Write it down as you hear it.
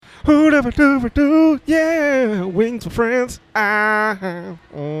Who-da-ba-do-ba-do, yeah, wings with friends.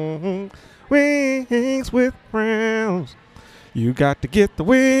 Wings with friends. You got to get the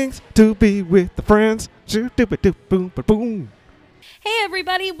wings to be with the friends. Shoo-doo-ba-doo-boom-ba-boom. Hey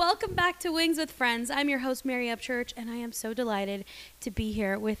everybody, welcome back to Wings with Friends. I'm your host, Mary Upchurch, and I am so delighted to be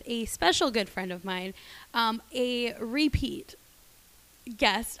here with a special good friend of mine, a repeat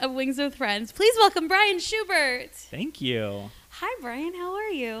guest of Wings with Friends. Please welcome Brian Schubert. Thank you. Hi Brian, how are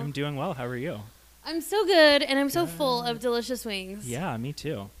you? I'm doing well. How are you? I'm so good, and I'm so full of delicious wings. Yeah, me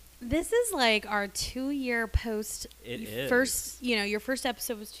too. This is like our 2-year post. It is. First, your first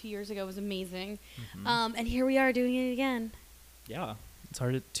episode was 2 years ago. It was amazing. Mhm. And here we are doing it again. Yeah, it's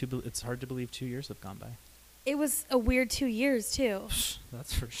hard to believe 2 years have gone by. It was a weird 2 years too.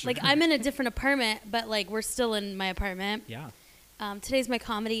 That's for sure. Like, I'm in a different apartment, but, like, we're still in my apartment. Yeah. Today's my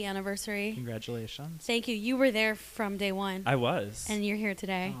comedy anniversary. Congratulations. Thank you. You were there from day one. I was. And you're here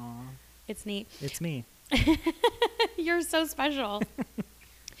today. Aw, It's neat. it's me. You're so special.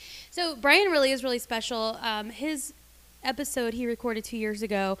 So, Brian really is really special. His episode he recorded 2 years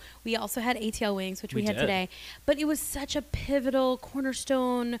ago, we also had ATL Wings, which we had did. today. But it was such a pivotal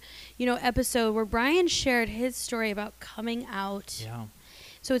cornerstone, episode where Brian shared his story about coming out. Yeah.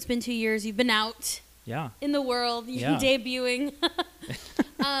 So it's been 2 years. You've been out Yeah. in the world, Yeah. debuting.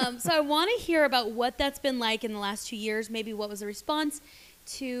 So I want to hear about what that's been like in the last 2 years. Maybe what was the response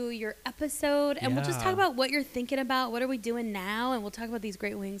to your episode, and we'll just talk Yeah. about what you're thinking about. What are we doing now? And we'll talk about these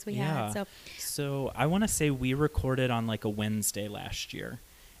great wings we had. So I want to say we recorded on like a Wednesday last year.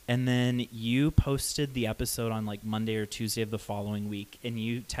 And then you posted the episode on like Monday or Tuesday of the following week. And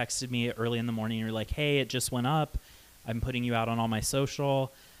you texted me early in the morning. You're like, hey, it just went up. I'm putting you out on all my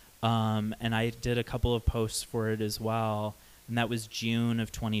social. And I did a couple of posts for it as well. And that was June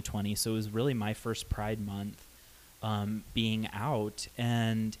of 2020. So it was really my first Pride Month being out.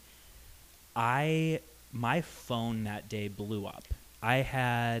 And my phone that day blew up. I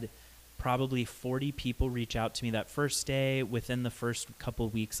had probably 40 people reach out to me that first day. Within the first couple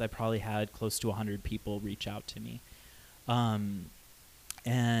of weeks, I probably had close to 100 people reach out to me.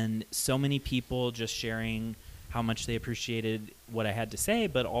 And so many people just sharing how much they appreciated what I had to say,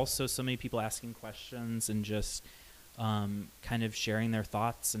 but also so many people asking questions and just kind of sharing their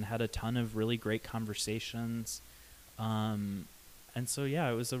thoughts, and had a ton of really great conversations. And so, yeah,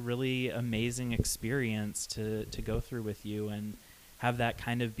 it was a really amazing experience to go through with you and have that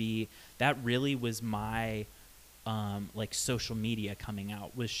kind of be, that really was my like social media coming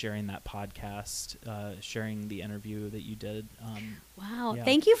out, was sharing that podcast, sharing the interview that you did. Wow. Yeah.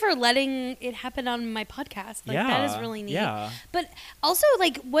 Thank you for letting it happen on my podcast. Like, that is really neat. Yeah. But also,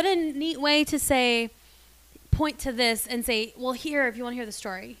 like, what a neat way to say, point to this and say, well, here, if you want to hear the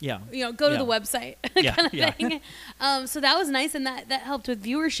story, Yeah. Go to Yeah. the website, Yeah, kind of yeah. thing. So that was nice, and that helped with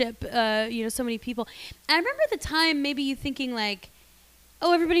viewership. So many people. And I remember at the time, maybe you thinking like,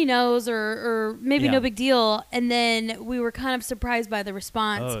 oh, everybody knows, or maybe Yeah. no big deal. And then we were kind of surprised by the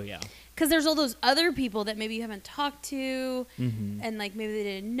response. Oh, yeah. Because there's all those other people that maybe you haven't talked to, Mm-hmm. and like maybe they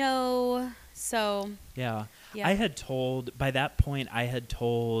didn't know. So Yeah. Yeah. By that point, I had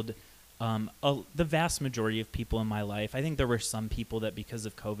told the vast majority of people in my life. I think there were some people that because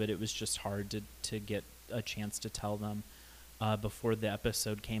of COVID, it was just hard to get a chance to tell them before the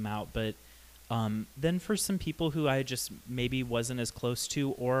episode came out. But then for some people who I just maybe wasn't as close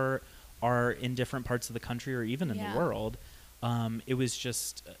to, or are in different parts of the country or even in Yeah. the world, it was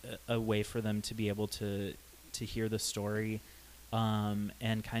just a way for them to be able to hear the story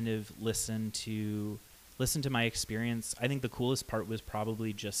and kind of listen to my experience. I think the coolest part was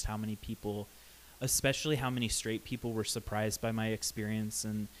probably just how many people, especially how many straight people, were surprised by my experience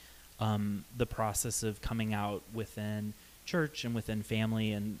and the process of coming out within church and within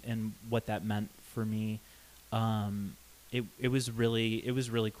family, and what that meant for me. It was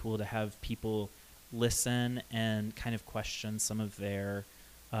really cool to have people listen and kind of question some of their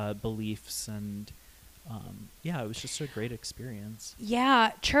beliefs, and it was just a great experience.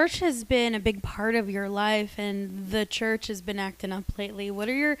 yeah, church has been a big part of your life, and the church has been acting up lately.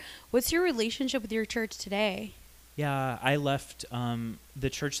 What's your relationship with your church today? Yeah, I left the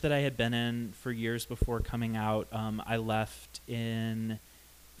church that I had been in for years before coming out. I left in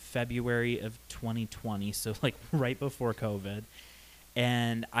February of 2020, so like right before COVID,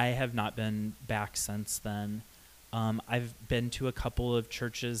 and I have not been back since then. I've been to a couple of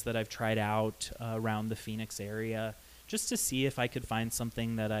churches that I've tried out around the Phoenix area, just to see if I could find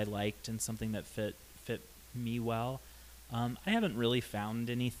something that I liked and something that fit me well. I haven't really found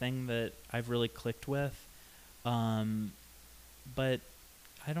anything that I've really clicked with, but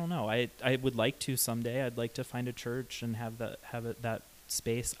I don't know. I would like to someday. I'd like to find a church and have that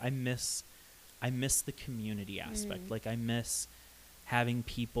space, I miss the community aspect. Like, I miss having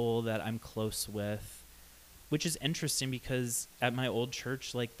people that I'm close with, which is interesting because at my old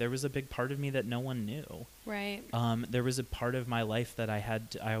church, like, there was a big part of me that no one knew. Right. There was a part of my life that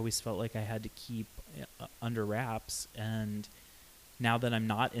I always felt like I had to keep under wraps. And now that I'm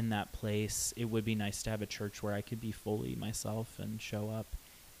not in that place, it would be nice to have a church where I could be fully myself and show up.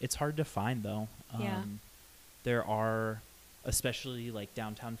 It's hard to find, though. Yeah. There are, especially like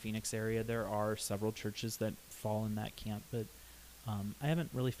downtown Phoenix area, there are several churches that fall in that camp, but I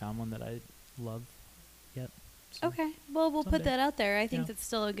haven't really found one that I love yet. So Okay. Well, we'll put someday. that out there. I think Yeah. that's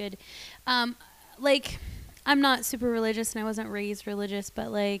still a good, like, I'm not super religious and I wasn't raised religious,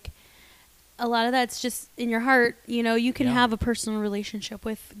 but like a lot of that's just in your heart. You know, you can Yeah. have a personal relationship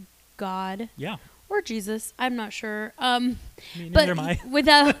with God Yeah. or Jesus. I'm not sure. I mean, But neither am I.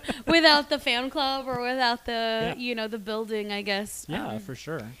 without the fan club or without the, Yeah. the building, I guess. Yeah, for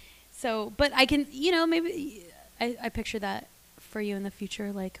sure. So, but I can, maybe I picture that for you in the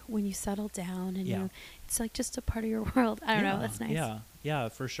future, like when you settle down and Yeah. it's like just a part of your world. I don't know. That's nice. Yeah,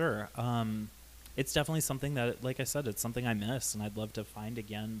 for sure. It's definitely something that, like I said, it's something I miss and I'd love to find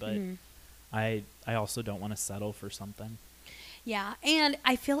again, but Mhm. I also don't want to settle for something. Yeah, and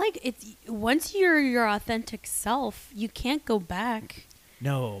I feel like it's once you're your authentic self, you can't go back.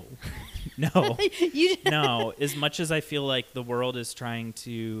 No. No. You No, as much as I feel like the world is trying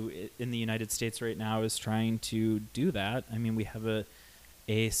to, in the United States right now, is trying to do that. I mean, we have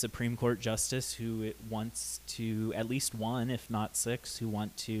a Supreme Court justice who wants to, at least one, if not six, who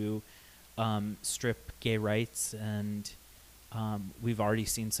want to strip gay rights. And we've already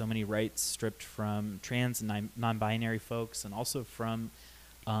seen so many rights stripped from trans and non-binary folks, and also from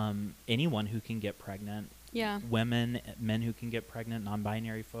anyone who can get pregnant. Yeah. Women, men who can get pregnant,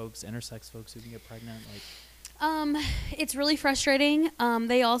 non-binary folks, intersex folks who can get pregnant. Like, It's really frustrating.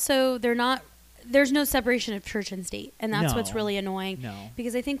 There's no separation of church and state, and that's what's No. really annoying. No.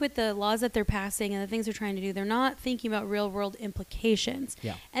 Because I think with the laws that they're passing and the things they're trying to do, they're not thinking about real world implications.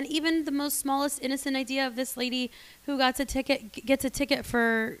 Yeah. And even the most smallest innocent idea of this lady who gets a ticket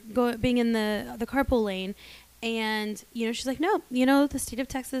for being in the carpool lane, and she's like, no, the state of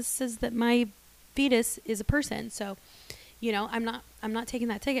Texas says that my fetus is a person, so I'm not taking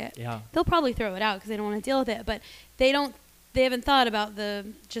that ticket. Yeah. They'll probably throw it out because they don't want to deal with it, but they haven't thought about the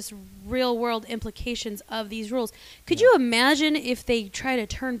just real world implications of these rules. Could you imagine if they try to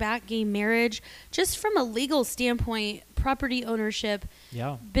turn back gay marriage just from a legal standpoint, property ownership,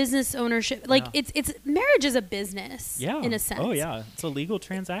 Yeah. business ownership? Like Yeah. it's marriage is a business, Yeah. in a sense. Oh, yeah. It's a legal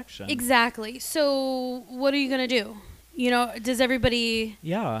transaction. Exactly. So what are you going to do? Does everybody...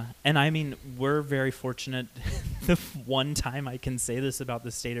 Yeah. And I mean, we're very fortunate. The one time I can say this about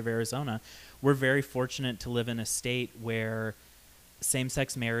the state of Arizona, we're very fortunate to live in a state where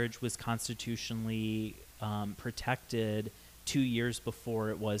same-sex marriage was constitutionally protected 2 years before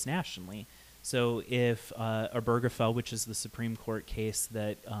it was nationally. So if Obergefell, which is the Supreme Court case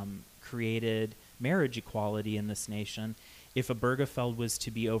that created marriage equality in this nation, if Obergefell was to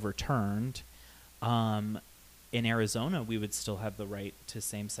be overturned, in Arizona, we would still have the right to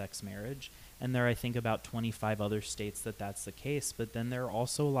same-sex marriage. And there are, I think, about 25 other states that's the case. But then there are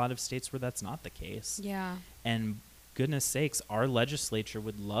also a lot of states where that's not the case. Yeah. And goodness sakes, our legislature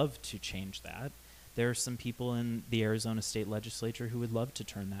would love to change that. There are some people in the Arizona state legislature who would love to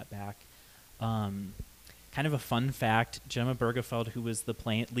turn that back. Kind of a fun fact, Gemma Bergefeld, who was the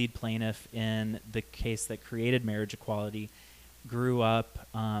lead plaintiff in the case that created marriage equality, grew up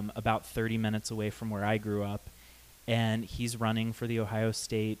about 30 minutes away from where I grew up. And he's running for the Ohio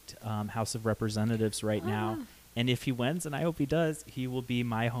State House of Representatives right now. And if he wins, and I hope he does, he will be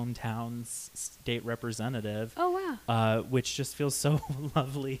my hometown's state representative. Oh, wow. Which just feels so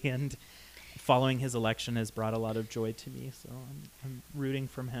lovely. And following his election has brought a lot of joy to me. So I'm rooting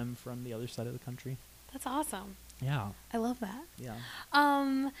from him from the other side of the country. That's awesome. Yeah. I love that. Yeah.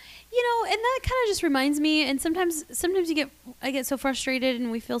 And that kind of just reminds me, and sometimes I get so frustrated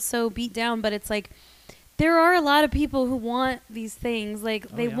and we feel so beat down, but it's like, there are a lot of people who want these things, like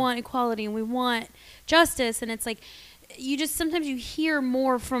they want equality and we want justice, and it's like sometimes you hear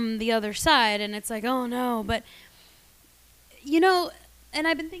more from the other side and it's like, oh no, but and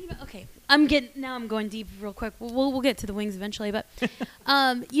I've been thinking about, okay, I'm going deep real quick. We'll get to the wings eventually, but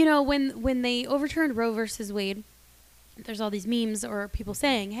when they overturned Roe versus Wade, there's all these memes or people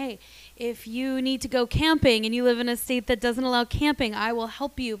saying, hey, if you need to go camping and you live in a state that doesn't allow camping, I will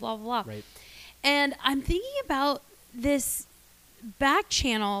help you, blah, blah, blah. Right. And I'm thinking about this back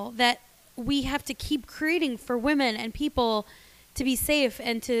channel that we have to keep creating for women and people to be safe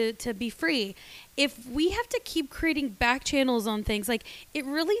and to be free. if we have to keep creating back channels on things, like it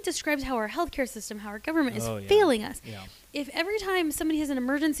really describes how our healthcare system, how our government is failing us. Yeah. If every time somebody has an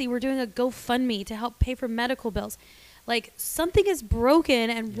emergency, we're doing a GoFundMe to help pay for medical bills, like something is broken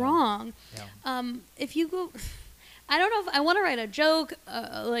and wrong. Yeah. If you go, I don't know if I want to write a joke,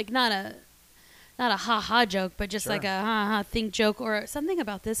 like not a ha-ha joke, but just like a ha-ha think joke or something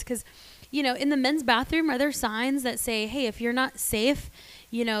about this. Because, you know, in the men's bathroom, are there signs that say, hey, if you're not safe,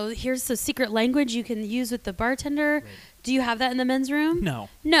 you know, here's the secret language you can use with the bartender. Right. Do you have that in the men's room? No.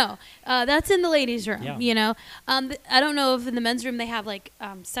 That's in the ladies' room, Yeah. you know. I don't know if in the men's room they have, like,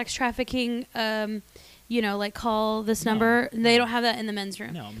 sex trafficking, you know, like call this number. No. They don't have that in the men's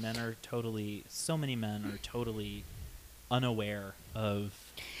room. No, so many men are totally unaware of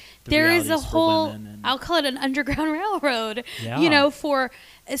the there is a realities for whole, women I'll call it an underground railroad, Yeah. you know,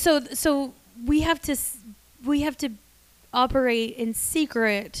 so we have to operate in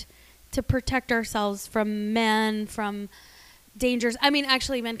secret to protect ourselves from men, from dangers. I mean,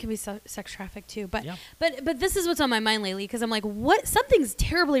 actually, men can be sex trafficked too, but this is what's on my mind lately, because I'm like, something's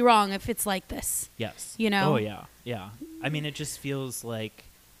terribly wrong if it's like this. Yes. You know? Oh, yeah. I mean, it just feels like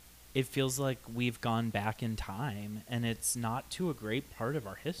we've gone back in time, and it's not to a great part of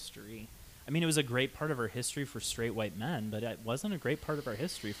our history. I mean, it was a great part of our history for straight white men, but it wasn't a great part of our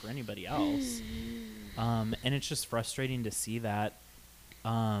history for anybody else. And it's just frustrating to see that.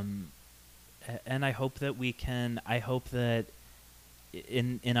 And I hope that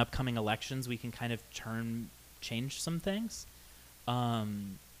in upcoming elections we can kind of change some things.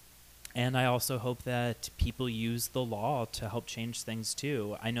 And I also hope that people use the law to help change things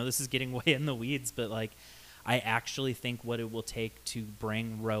too. I know this is getting way in the weeds, but like, I actually think what it will take to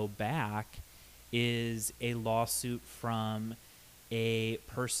bring Roe back is a lawsuit from a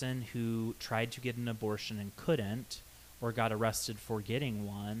person who tried to get an abortion and couldn't, or got arrested for getting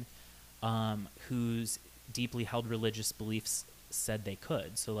one, whose deeply held religious beliefs said they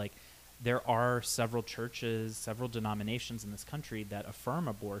could. So like, there are several churches, several denominations in this country that affirm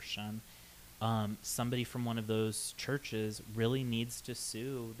abortion. Somebody from one of those churches really needs to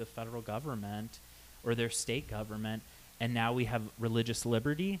sue the federal government or their state government. And now we have religious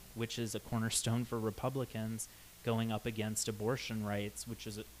liberty, which is a cornerstone for Republicans, going up against abortion rights, which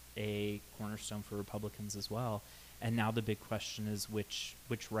is a cornerstone for Republicans as well. And now the big question is which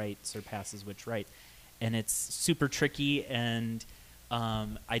right surpasses which right. And it's super tricky, and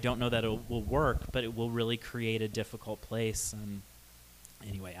I don't know that it will work, but it will really create a difficult place. And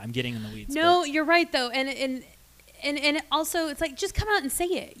anyway, I'm getting in the weeds. No, you're right though, and also it's like, just come out and say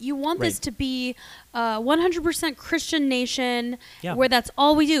it. You want this to be 100% Christian nation, where that's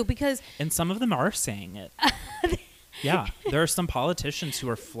all we do, and some of them are saying it. Yeah, there are some politicians who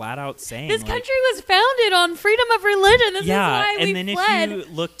are flat out saying this country was founded on freedom of religion. This is why we fled.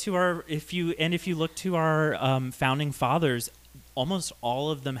 If you look to our founding fathers, almost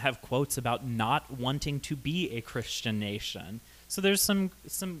all of them have quotes about not wanting to be a Christian nation. So there's some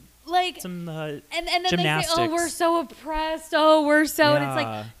and then gymnastics. they say, oh, we're so oppressed. Oh, we're so, and it's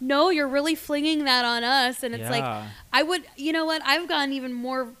like, no, you're really flinging that on us. And it's like, you know what? I've gotten even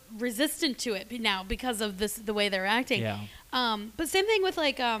more resistant to it now because of the way they're acting. Yeah. But same thing with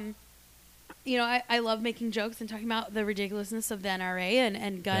like, you know, I love making jokes and talking about the ridiculousness of the NRA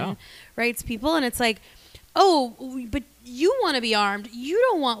and gun rights people. And it's like, oh, but you want to be armed. You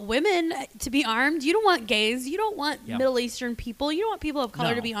don't want women to be armed. You don't want gays. You don't want Middle Eastern people. You don't want people of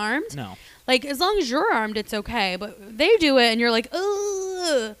color to be armed. No. Like, as long as you're armed, it's okay. But they do it, and you're like,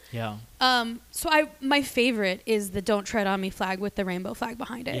 ugh. Yeah. So my favorite is the "Don't Tread on Me" flag with the rainbow flag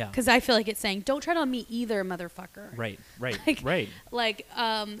behind it. Because I feel like it's saying, don't tread on me either, motherfucker. Right. Like,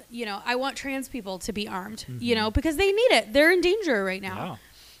 you know, I want trans people to be armed, you know, because they need it. They're in danger right now. Yeah.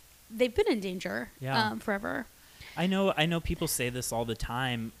 They've been in danger forever. I know people say this all the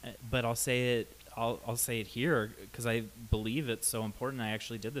time, but I'll say it here because I believe it's so important. I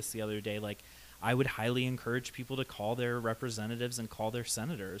actually did this the other day. Like, I would highly encourage people to call their representatives and call their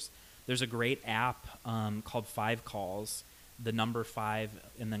senators. There's a great app called 5 Calls, the number 5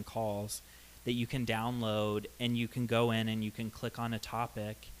 and then calls, that you can download, and you can go in and you can click on a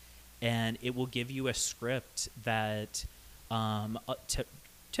topic, and it will give you a script that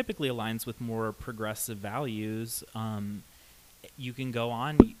typically aligns with more progressive values. You can go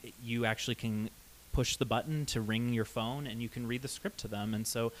on, you actually can push the button to ring your phone, and you can read the script to them. And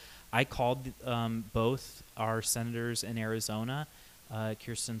so I called both our senators in Arizona,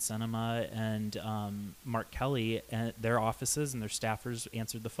 Kirsten Sinema and Mark Kelly, and their offices and their staffers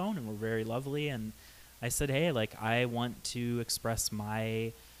answered the phone and were very lovely. And I said, hey, like, I want to express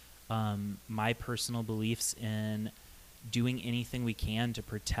my my personal beliefs in doing anything we can to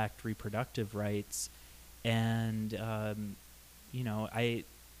protect reproductive rights. And you know, I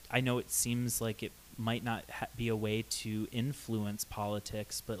know it seems like it might not be a way to influence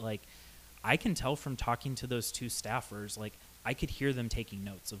politics, but like I can tell from talking to those two staffers, like I could hear them taking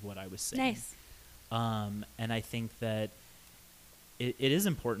notes of what I was saying. Nice. And I think that it is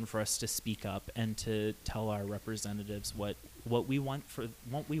important for us to speak up and to tell our representatives what we want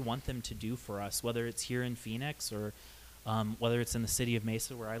them to do for us, whether it's here in Phoenix or whether it's in the city of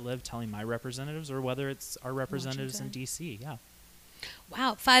Mesa where I live, telling my representatives, or whether it's our representatives in DC. Yeah.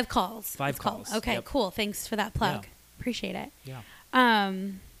 Wow, 5 calls. 5 calls. Okay, Yep. cool. Thanks for that plug. Yeah. Appreciate it. Yeah.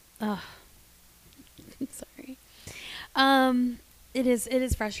 Sorry. It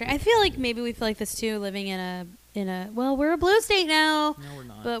is frustrating. I feel like maybe we feel like this too, living in a well, we're a blue state now. No, we're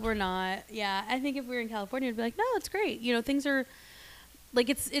not. But we're not. Yeah, I think if we were in California, we'd be like, no, it's great. You know, things are like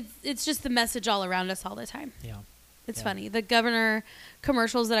it's just the message all around us all the time. Yeah. It's Yeah. funny. The governor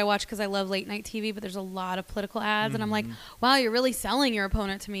commercials that I watch because I love late night TV, but there's a lot of political ads, and I'm like, wow, you're really selling your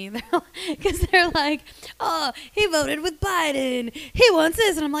opponent to me. Because they're like, oh, he voted with Biden. He wants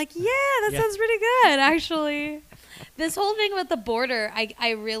this. And I'm like, yeah, that sounds pretty good, actually. This whole thing with the border,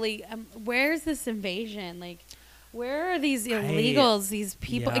 I really, where's this invasion? Like, where are these illegals, these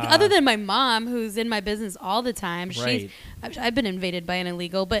people? Like, other than my mom, who's in my business all the time. Right. I've been invaded by an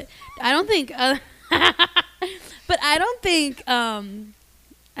illegal, but I don't think...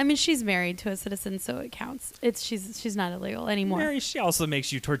 I mean, she's married to a citizen, so it counts. She's not illegal anymore. Mary, she also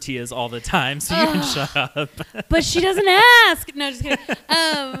makes you tortillas all the time, so you can shut up. But she doesn't ask. No, just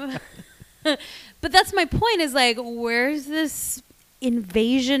kidding. But that's my point. Is like, where's this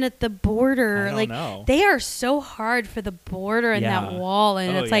invasion at the border? I don't like, know. they are so hard for the border and that Yeah. wall,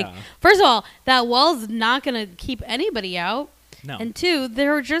 and Oh, it's like, yeah. first of all, that wall's not going to keep anybody out, No. and 2,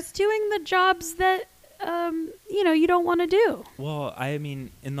 they're just doing the jobs that you don't want to do. Well, I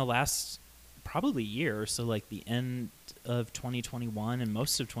mean, in the last probably year, so like the end of 2021 and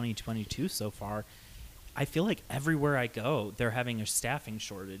most of 2022 so far, I feel like everywhere I go, they're having a staffing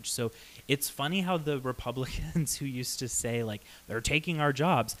shortage. So it's funny how the Republicans who used to say, like, they're taking our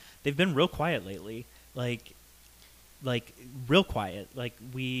jobs, they've been real quiet lately. Like real quiet. Like,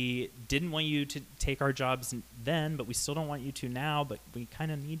 we didn't want you to take our jobs then, but we still don't want you to now, but we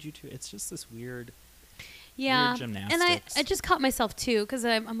kind of need you to. It's just this weird... Yeah, weird and gymnastics. I just caught myself too, because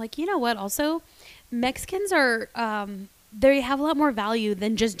I'm like, you know what? Also, Mexicans are they have a lot more value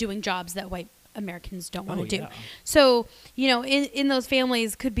than just doing jobs that white Americans don't want to do. Yeah. So in those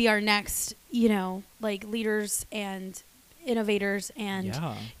families could be our next like leaders and innovators and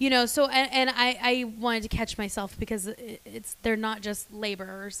so and I wanted to catch myself because they're not just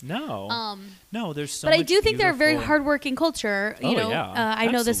laborers. No, no, there's so but much I do think they're a very beautiful- hardworking culture. I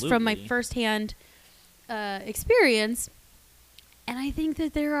know this from my Absolutely. firsthand experience, and I think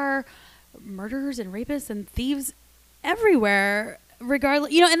that there are murderers and rapists and thieves everywhere,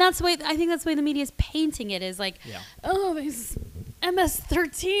 regardless. And that's the way I think that's the way the media is painting it, is like, oh, these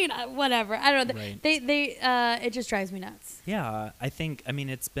MS-13, whatever. I don't know. Right. They it just drives me nuts. Yeah, I think. I mean,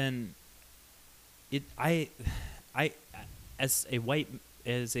 it's been. I as a white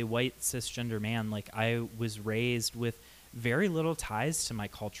cisgender man, like, I was raised with very little ties to my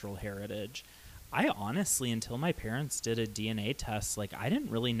cultural heritage. I honestly, until my parents did a DNA test, like, I didn't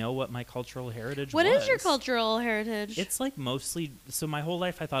really know what my cultural heritage was. What is your cultural heritage? It's like mostly, so my whole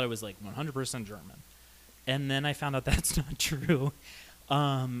life I thought it was like 100% German. And then I found out that's not true.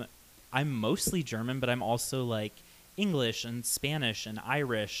 I'm mostly German, but I'm also like English and Spanish and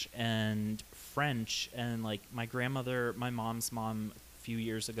Irish and French. And like my mom's mom a few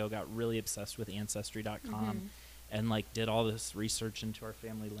years ago got really obsessed with Ancestry.com and like did all this research into our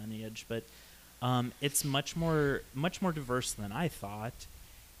family lineage. But it's much more diverse than I thought.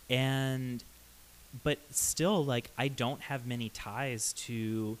 But still, like, I don't have many ties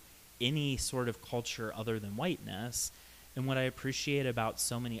to any sort of culture other than whiteness. And what I appreciate about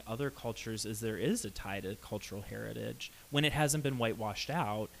so many other cultures is there is a tie to cultural heritage. When it hasn't been whitewashed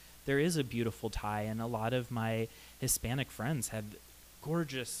out, there is a beautiful tie. And a lot of my Hispanic friends have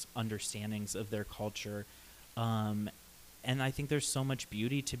gorgeous understandings of their culture. And I think there's so much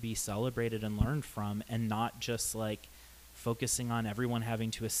beauty to be celebrated and learned from, and not just like focusing on everyone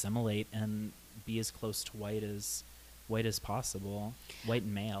having to assimilate and be as close to white as possible, white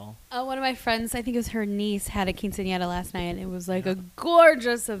and male. One of my friends, I think it was her niece, had a quinceañera last night, and it was like a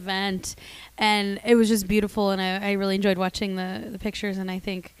gorgeous event, and it was just beautiful, and I really enjoyed watching the pictures, and I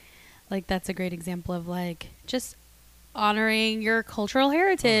think like that's a great example of like just honoring your cultural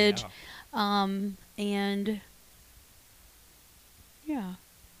heritage. And yeah.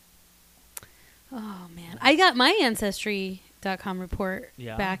 Oh man, I got my Ancestry.com report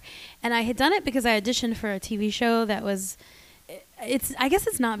Yeah. back, and I had done it because I auditioned for a TV show that was. I guess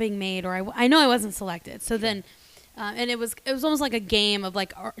it's not being made, or I know I wasn't selected. So then, and it was almost like a game of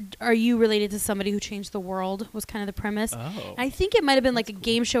like, are you related to somebody who changed the world? Was kind of the premise. Oh. I think it might have been like That's a cool.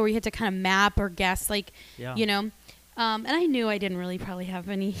 game show where you had to kind of map or guess, like, Yeah. you know. And I knew I didn't really probably have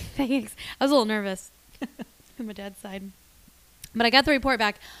anything. I was a little nervous on my dad's side. But I got the report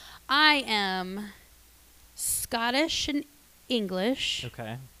back. I am Scottish and English.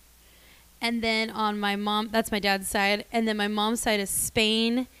 Okay. And then on my mom, that's my dad's side. And then my mom's side is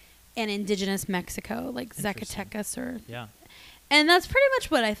Spain and indigenous Mexico, like Interesting. Zacatecas or. Yeah. And that's pretty much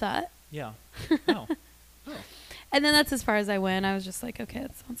what I thought. Yeah. Oh. Oh. And then that's as far as I went. I was just like, okay,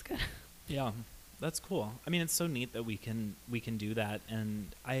 that sounds good. Yeah. That's cool. I mean, it's so neat that we can do that, and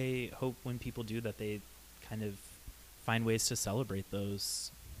I hope when people do that, they kind of find ways to celebrate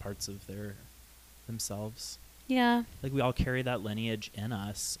those parts of themselves. Yeah. Like, we all carry that lineage in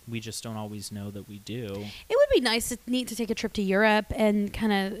us. We just don't always know that we do. It would be neat to take a trip to Europe and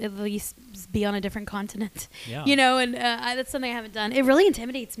kind of at least be on a different continent. Yeah. You know, and that's something I haven't done. It really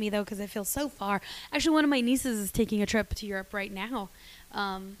intimidates me, though, because I feel so far. Actually, one of my nieces is taking a trip to Europe right now.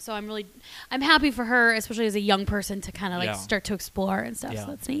 So I'm happy for her, especially as a young person, to kind of like Yeah. start to explore and stuff. Yeah.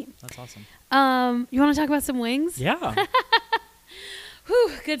 So that's neat. That's awesome. You want to talk about some wings? Yeah.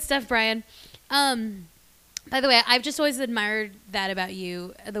 Whew, good stuff, Brian. By the way, I've just always admired that about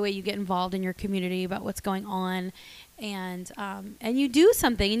you, the way you get involved in your community, about what's going on, and you do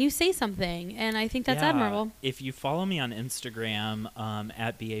something and you say something, and I think that's Yeah. admirable. If you follow me on Instagram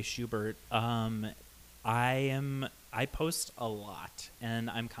at BA Schubert, I post a lot, and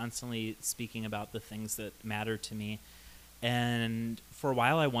I'm constantly speaking about the things that matter to me. And for a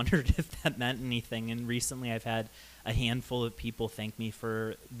while, I wondered if that meant anything. And recently, I've had a handful of people thank me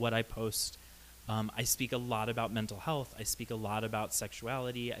for what I post. I speak a lot about mental health. I speak a lot about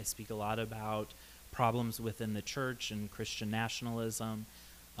sexuality. I speak a lot about problems within the church and Christian nationalism.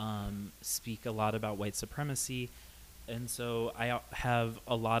 Speak a lot about white supremacy. And so I have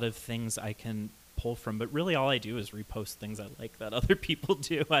a lot of things I can pull from, but really all I do is repost things I like that other people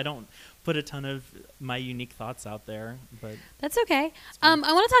do. I don't put a ton of my unique thoughts out there, but That's okay. fine.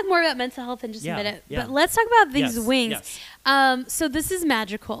 I want to talk more about mental health in just Yeah, a minute, yeah. but let's talk about these Yes, wings. yes. So this is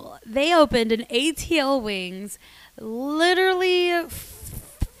magical. They opened an ATL Wings literally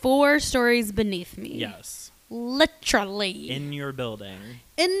 4 stories beneath me. Yes. Literally. In your building.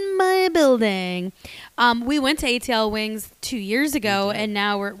 In my building. We went to ATL Wings 2 years ago, did. and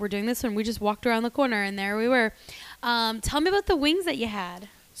now we're doing this one. We just walked around the corner, and there we were. Tell me about the wings that you had.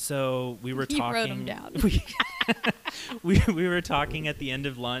 So we were You talking. wrote 'em down. We were talking at the end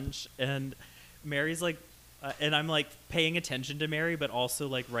of lunch, and Mary's like, and I'm like paying attention to Mary, but also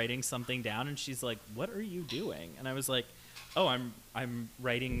like writing something down, and she's like, "What are you doing?" And I was like, "Oh, I'm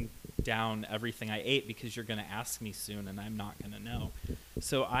writing down everything I ate because you're gonna ask me soon, and I'm not gonna know."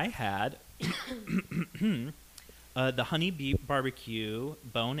 So I had the honey bee barbecue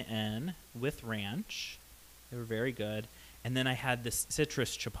bone-in with ranch. They were very good. And then I had this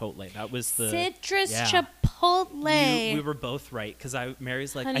citrus chipotle. That was the Citrus yeah. chipotle. We were both right because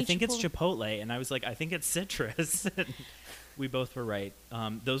Mary's like, Honey I think it's chipotle. chipotle, and I was like, I think it's citrus. We both were right.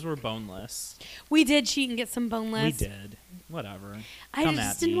 Those were boneless. We did cheat and get some boneless. We did. Whatever. I Come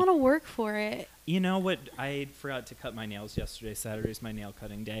just at didn't me. want to work for it. You know what? I forgot to cut my nails yesterday. Saturday's my nail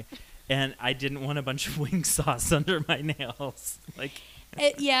cutting day, and I didn't want a bunch of wing sauce under my nails. Like,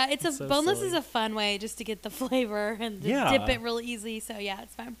 It's It's so boneless silly. is a fun way just to get the flavor and just Yeah. dip it real easy. So yeah,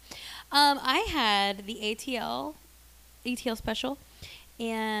 it's fine. I had the ATL special,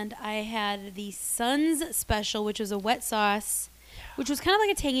 and I had the Sun's special, which was a wet sauce, which was kind of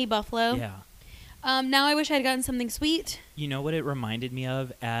like a tangy buffalo. yeah. Now I wish I'd gotten something sweet. You know what it reminded me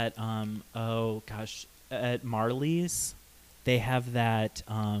of at at Marley's? They have that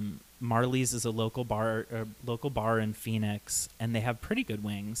Marley's is a local bar in Phoenix, and they have pretty good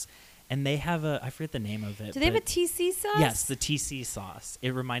wings. And they have I forget the name of it. Do they have a but- TC sauce? Yes, the TC sauce.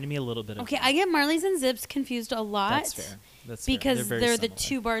 It reminded me a little bit of Okay, that. I get Marley's and Zips confused a lot. That's fair. That's fair. Because very they're the similar.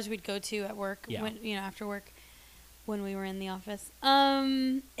 2 bars we'd go to at work, Yeah. after work, when we were in the office.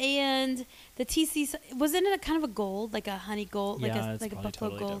 And the TC wasn't it kind of a gold, like a honey gold, Yeah, like it's a probably buffalo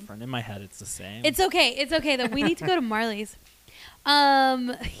totally gold. different. In my head, it's the same. It's okay. It's okay though. We need to go to Marley's.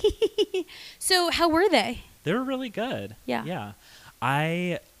 So how were they? They were really good. Yeah. Yeah.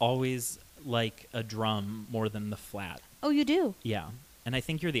 I always like a drum more than the flat. Oh, you do. Yeah. And I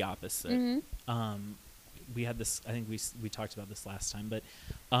think you're the opposite. Mhm. we had this. I think we talked about this last time, but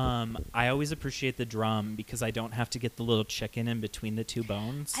I always appreciate the drum because I don't have to get the little chicken in between the two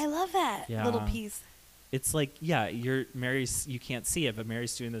bones. I love that little Yeah. piece. It's like, Mary's. You can't see it, but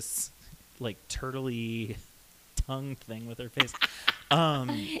Mary's doing this like turtley tongue thing with her face.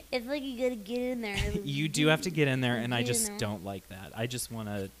 It's like you gotta get in there. You do have to get in there, and I Get in just there. don't like that. I just want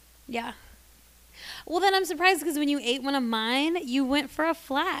to. Yeah. Well, then I'm surprised because when you ate one of mine, you went for a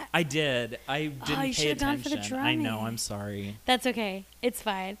flat. I did. I didn't you pay should've gone for attention. the I know. drumming. I'm sorry. That's okay. It's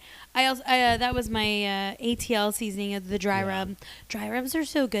fine. I also that was my ATL seasoning of the dry Yeah. rub. Dry rubs are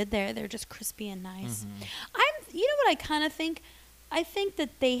so good there. They're just crispy and nice. Mhm. You know what I kind of think? I think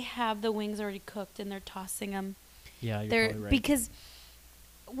that they have the wings already cooked and they're tossing them. Yeah, you're They're probably right. because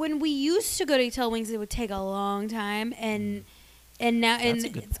when we used to go to ATL Wings, it would take a long time, and now That's a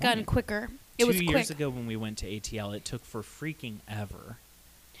good it's gotten point. quicker. It was 2 quick. years ago when we went to ATL, it took for freaking ever.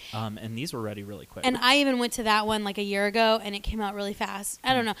 And these were ready really quick. And I even went to that one like a year ago, and it came out really fast. I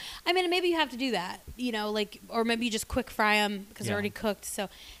Hmm. don't know. I mean, maybe you have to do that, or maybe you just quick fry them because they're Yeah. already cooked. So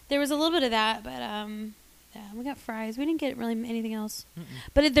there was a little bit of that, but yeah, we got fries. We didn't get really anything else. Mm-mm.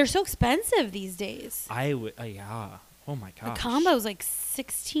 But they're so expensive these days. I would, yeah. Oh my The gosh. combo's like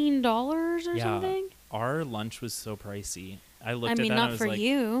 $16 or Yeah. something. Our lunch was so pricey. I looked I at mean, that and I not was for like,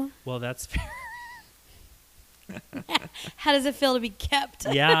 you. well, that's fair. How does it feel to be kept?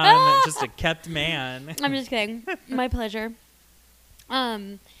 Yeah, I'm just a kept man. I'm just kidding. My pleasure.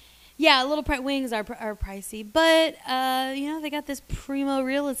 Yeah, little wings are pricey, but they got this primo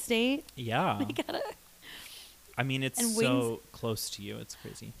real estate. Yeah. They gotta. I mean, it's And so wings. close to you. It's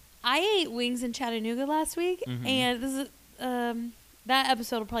crazy. I ate wings in Chattanooga last week, Mhm. and this is that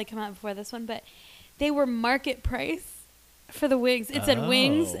episode will probably come out before this one, but they were market price for the wings. It said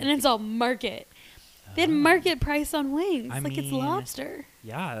wings, Oh. and it's all market. They had Oh. market price on wings, I like it's mean, lobster.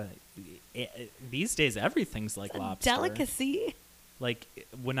 Yeah. These days, everything's like It's a lobster. delicacy. Like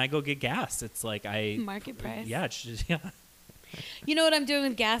when I go get gas, it's like Market price. Yeah, it's just, yeah. You know what I'm doing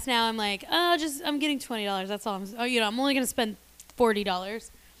with gas now? I'm like, I'm getting $20. That's all. I'm only gonna spend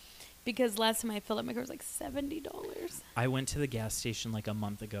 $40 because last time I filled up my car was like $70. I went to the gas station like a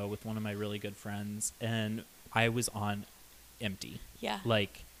month ago with one of my really good friends, and I was on empty. Yeah.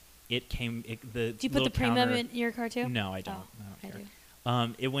 Like, it came. The Do you put little the premium counter- in your car too? No, I don't. Oh, I I don't do.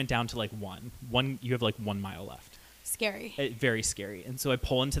 care. It went down to like one. You have like 1 mile left. Scary. Very scary. And so I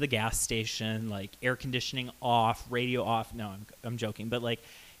pull into the gas station, like air conditioning off, radio off. No, I'm joking, but like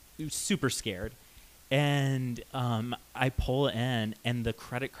super scared. And I pull in, and the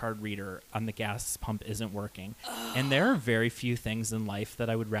credit card reader on the gas pump isn't working. And there are very few things in life that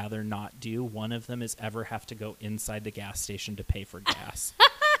I would rather not do. One of them is ever have to go inside the gas station to pay for gas.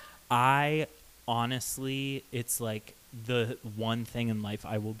 I honestly, it's like the one thing in life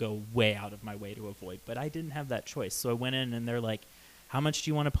I will go way out of my way to avoid. But I didn't have that choice. So I went in, and they're like, how much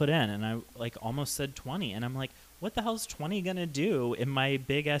do you want to put in? And I like almost said 20. And I'm like, what the hell's 20 going to do in my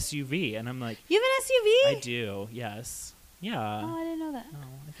big SUV? And I'm like, You have an SUV? I do, yes. Yeah. Oh, I didn't know that. No,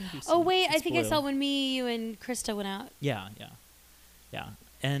 I think you've Oh seen it. wait, I It's think I blue. saw it when me, you, and Krista went out. Yeah.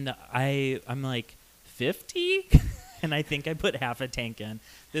 And I'm like, 50? And I think I put half a tank in.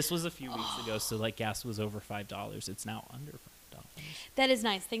 This was a few weeks ago, so like gas was over $5. It's now under $5. That is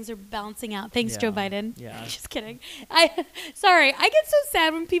nice. Things are balancing out. Thanks, Yeah. Joe Biden. Yeah. Just kidding. Sorry. I get so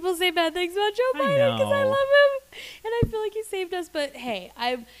sad when people say bad things about Joe I Biden because I know. love him and I feel like he saved us. But hey,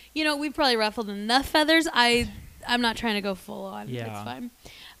 we've probably ruffled enough feathers. I'm not trying to go full on. Yeah. It's fine.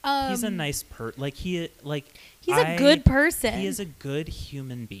 He's a nice He's a good person. He is a good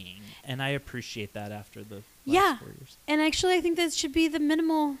human being, and I appreciate that after the last Yeah. 4 years. And actually, I think that should be the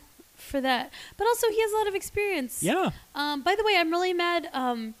minimal for that. But also, he has a lot of experience. Yeah. By the way, I'm really mad.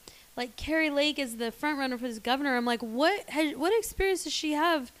 Like Carrie Lake is the front runner for this governor. I'm like, what experience does she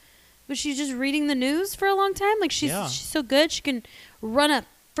have? Was she just reading the news for a long time? Like she's so good, she can run a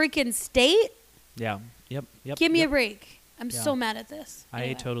freaking state. Yeah. Yep. Give me yep. a break. I'm Yeah. so mad at this. I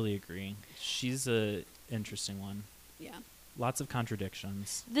Anyway. totally agree. She's a interesting one. Yeah. Lots of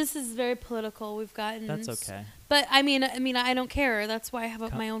contradictions. This is very political. We've gotten. That's okay. But I mean, I don't care. That's why I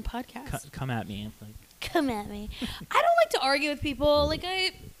have my own podcast. Come at me. Like, Come at me. I don't like to argue with people. Like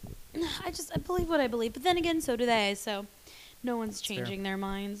I believe what I believe. But then again, so do they. So no one's fair. changing their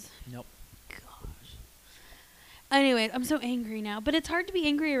minds. nope. Gosh. Anyway, I'm so angry now. But it's hard to be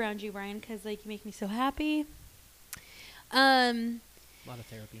angry around you, Brian, because like you make me so happy. A lot of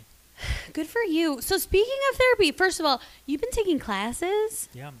therapy. Good for you. So speaking of therapy, first of all, you've been taking classes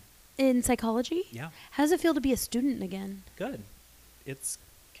Yeah. in psychology. Yeah. How does it feel to be a student again? Good. It's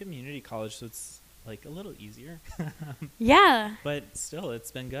community college, so it's like a little easier. Yeah. But still,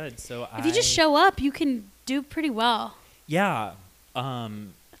 it's been good. So If you just show up, you can do pretty well. Yeah.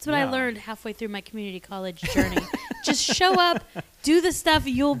 That's what I learned halfway through my community college journey. Just show up, do the stuff,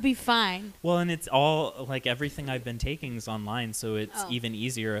 you'll be fine. Well, and it's all like everything I've been taking is online, so it's even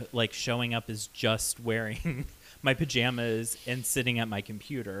easier. Like showing up is just wearing my pajamas and sitting at my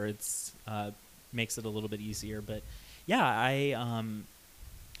computer. It's makes it a little bit easier. But yeah,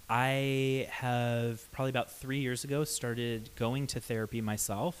 I have probably about 3 years ago started going to therapy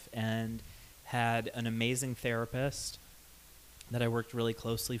myself and had an amazing therapist that I worked really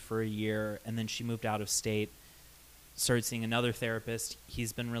closely for a year, and then she moved out of state, started seeing another therapist.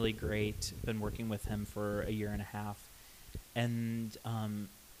 He's been really great. Been working with him for a year and a half. And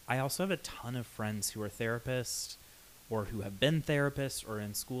I also have a ton of friends who are therapists or who have been therapists or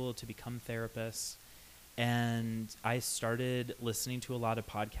in school to become therapists. And I started listening to a lot of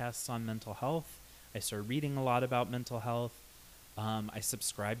podcasts on mental health. I started reading a lot about mental health. I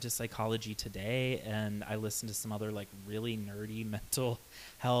subscribed to Psychology Today, and I listened to some other like really nerdy mental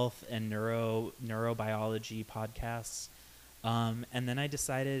health and neurobiology podcasts. And then I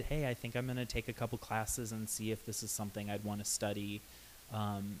decided, hey, I think I'm going to take a couple classes and see if this is something I'd want to study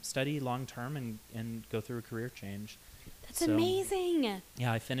long term and go through a career change. That's amazing.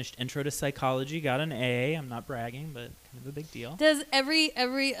 Yeah, I finished Intro to Psychology, got an A. I'm not bragging, but kind of a big deal. Does every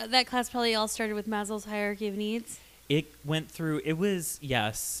that class probably all started with Maslow's hierarchy of needs? It went through the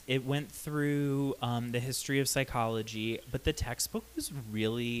history of psychology, but the textbook was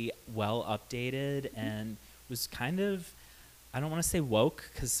really well updated and was kind of, I don't want to say woke,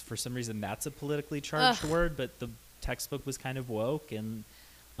 because for some reason that's a politically charged word, but the textbook was kind of woke, and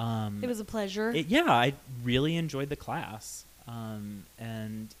it was a pleasure. I really enjoyed the class.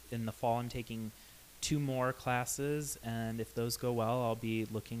 And in the fall I'm taking 2 more classes, and if those go well, I'll be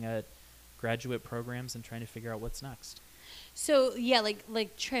looking at graduate programs and trying to figure out what's next. So yeah,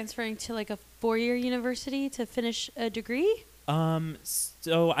 like transferring to like a 4-year university to finish a degree?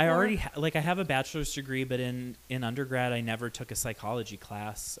 So I already I have a bachelor's degree, but in undergrad I never took a psychology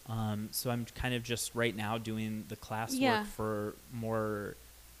class. So I'm kind of just right now doing the classwork for more,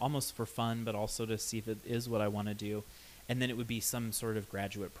 almost for fun, but also to see if it is what I want to do. And then it would be some sort of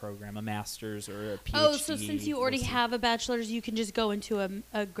graduate program, a master's or a PhD. Oh, so since you already have a bachelor's, you can just go into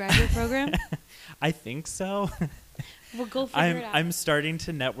a graduate program? I think so. We'll go figure it out. I'm starting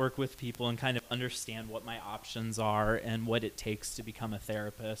to network with people and kind of understand what my options are and what it takes to become a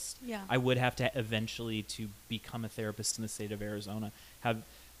therapist. Yeah. I would have to eventually, to become a therapist in the state of Arizona, have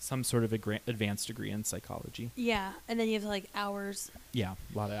some sort of advanced degree in psychology. Yeah, and then you have like hours. Yeah,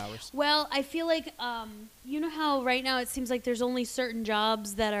 a lot of hours. Well, I feel like, you know how right now it seems like there's only certain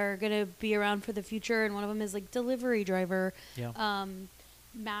jobs that are going to be around for the future, and one of them is like delivery driver,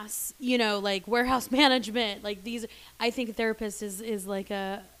 like warehouse management. Like these, I think a therapist is like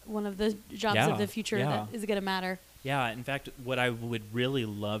one of the jobs of the future that is going to matter. Yeah, in fact, what I would really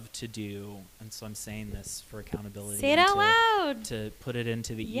love to do, and so I'm saying this for accountability. Say it out loud. To put it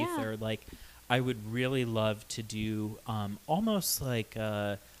into the ether, like I would really love to do almost like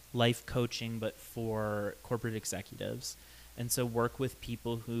life coaching, but for corporate executives. And so work with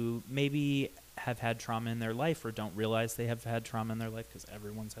people who maybe have had trauma in their life or don't realize they have had trauma in their life, because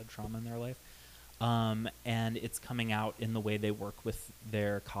everyone's had trauma in their life. And it's coming out in the way they work with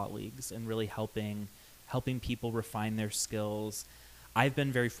their colleagues and really helping people refine their skills. I've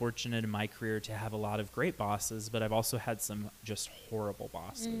been very fortunate in my career to have a lot of great bosses, but I've also had some just horrible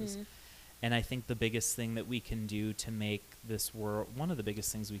bosses. And I think the biggest thing that we can do to make this world, one of the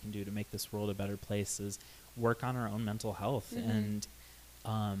biggest things we can do to make this world a better place, is work on our own mental health and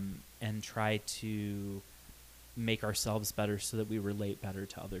try to make ourselves better so that we relate better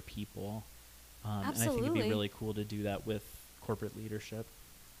to other people. And I think it'd be really cool to do that with corporate leadership.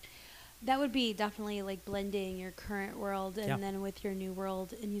 That would be definitely like blending your current world and then with your new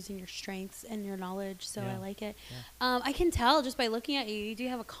world and using your strengths and your knowledge. So I like it. Yeah. I can tell just by looking at you. You do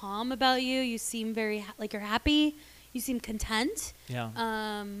have a calm about you. You seem very like you're happy. You seem content.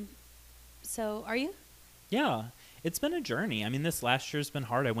 Yeah. So are you? Yeah. It's been a journey. I mean, this last year's been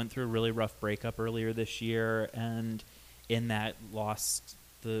hard. I went through a really rough breakup earlier this year, and in that lost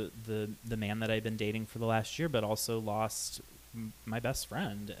the man that I'd been dating for the last year, but also lost my best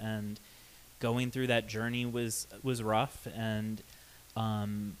friend. And going through that journey was rough. And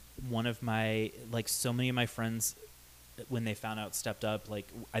one of my, like, so many of my friends, when they found out, stepped up. Like,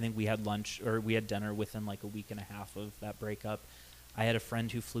 I think we had lunch or we had dinner within like a week and a half of that breakup. I had a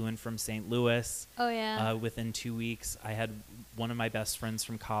friend who flew in from St. Louis. Oh, yeah. Within 2 weeks. I had one of my best friends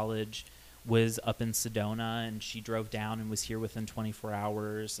from college was up in Sedona, and she drove down and was here within 24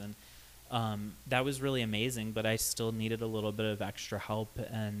 hours. And that was really amazing, but I still needed a little bit of extra help,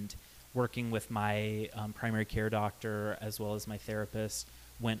 and working with my primary care doctor as well as my therapist,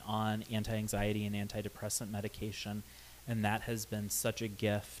 went on anti-anxiety and antidepressant medication, and that has been such a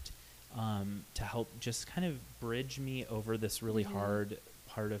gift to help just kind of bridge me over this really hard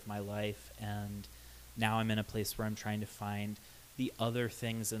part of my life. And now I'm in a place where I'm trying to find the other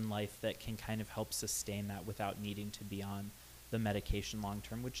things in life that can kind of help sustain that without needing to be on the medication long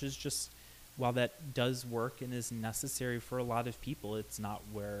term, which is just, while that does work and is necessary for a lot of people, it's not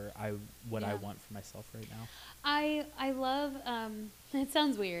where I want for myself right now. I love, it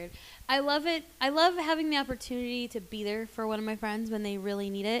sounds weird. I love it. I love having the opportunity to be there for one of my friends when they really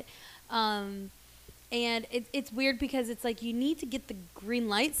need it. And it's weird because it's like you need to get the green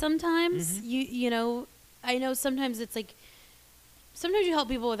light sometimes. You know, I know sometimes it's like, sometimes you help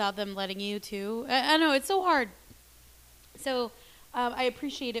people without them letting you too. I know, it's so hard. So I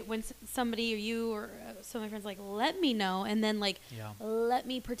appreciate it when somebody or you or some of my friends like, let me know, and then like let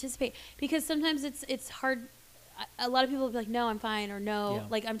me participate, because sometimes it's hard. A lot of people will be like, no, I'm fine, or no,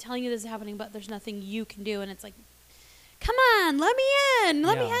 like I'm telling you this is happening, but there's nothing you can do, and it's like, come on, let me in,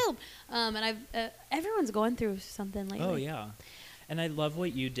 let me help. And I've everyone's going through something lately. Oh yeah, and I love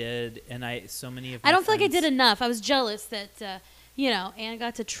what you did, and so many of I don't feel like I did enough. I was jealous that you know, Anne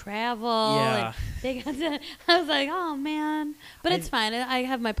got to travel. Yeah. And they got to. I was like, oh man, but it's fine. I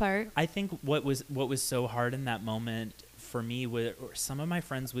have my part. I think what was so hard in that moment for me, or some of my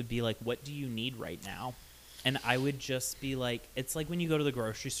friends would be like, "What do you need right now?" And I would just be like, it's like when you go to the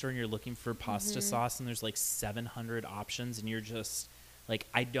grocery store and you're looking for pasta sauce and there's like 700 options and you're just like,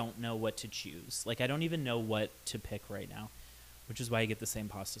 I don't know what to choose. Like, I don't even know what to pick right now, which is why I get the same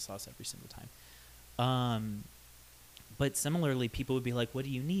pasta sauce every single time. But similarly, people would be like, what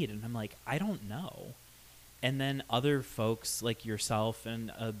do you need? And I'm like, I don't know. And then other folks like yourself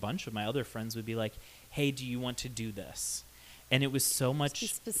and a bunch of my other friends would be like, hey, do you want to do this? And it was so much,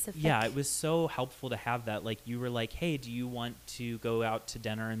 specific. Yeah, it was so helpful to have that. Like, you were like, hey, do you want to go out to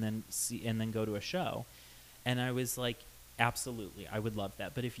dinner and then go to a show? And I was like, absolutely, I would love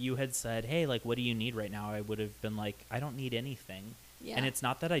that. But if you had said, hey, like, what do you need right now? I would have been like, I don't need anything. Yeah. And it's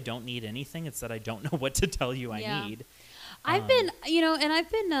not that I don't need anything. It's that I don't know what to tell you I need. I've been, you know, and I've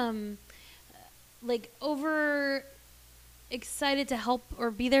been like over excited to help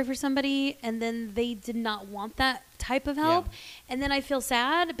or be there for somebody, and then they did not want that type of help, and then I feel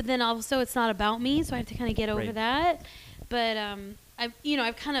sad, but then also it's not about me, so I have to kind of get over that. But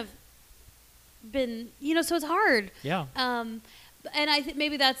I've kind of been, you know, so it's hard. Yeah. And I think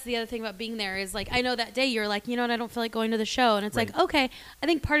maybe that's the other thing about being there is like, I know that day you're like, you know what, I don't feel like going to the show, and it's like, okay, I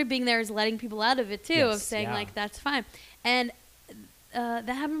think part of being there is letting people out of it too, of saying like, that's fine. And that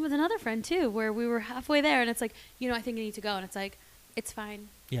happened with another friend too, where we were halfway there and it's like, you know, I think I need to go, and it's like, it's fine.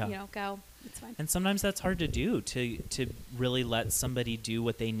 Yeah. You know, go. It's fine. And sometimes that's hard to do, to really let somebody do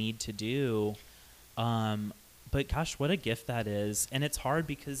what they need to do. But gosh, what a gift that is. And it's hard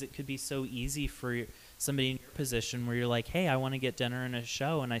because it could be so easy for somebody in your position where you're like, hey, I want to get dinner and a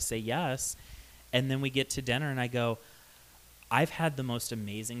show. And I say yes. And then we get to dinner and I go, I've had the most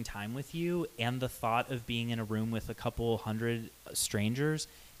amazing time with you. And the thought of being in a room with a couple hundred strangers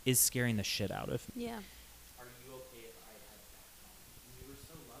is scaring the shit out of me. Yeah. Are you okay if I had that moment? You were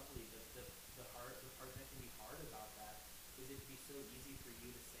so lovely, but the part that can be hard about that is it'd be so easy for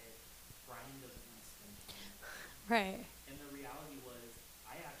you to say, Brian doesn't want to spend time with me. Right. And the reality was,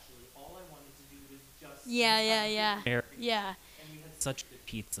 all I wanted to do was just Yeah. And we had such good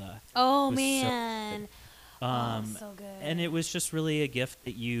pizza. Oh man. So good. And it was just really a gift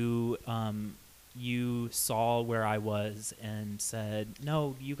that you saw where I was and said,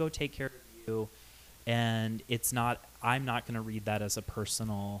 no, you go take care of you. And I'm not going to read that as a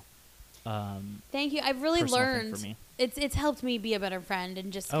personal thank you. I've really learned. For me. It's helped me be a better friend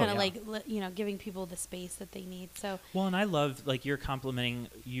and just kind of like, you know, giving people the space that they need. So well, and I love like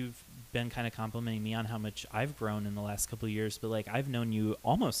you've been kind of complimenting me on how much I've grown in the last couple of years, but like I've known you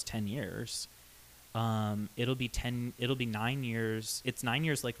almost 10 years. It'll be 9 years. It's 9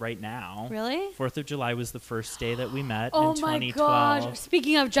 years like right now. Really? 4th of July was the first day that we met in 2012. Oh my gosh.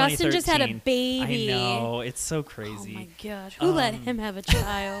 Speaking of, Justin just had a baby. I know. It's so crazy. Oh my gosh. Who let him have a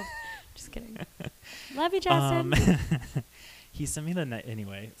child? Just kidding. Love you, Justin. He sent me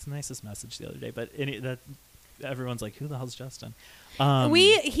anyway, it's the nicest message the other day, but everyone's like, who the hell's Justin?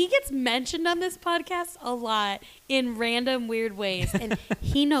 He gets mentioned on this podcast a lot in random weird ways, and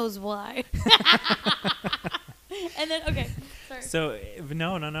he knows why. And then, okay, sorry. So,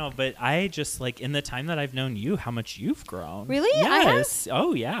 no, but I just, like, in the time that I've known you, how much you've grown. Really? Yes.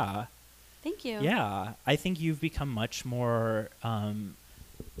 Oh, yeah. Thank you. Yeah. I think you've become much more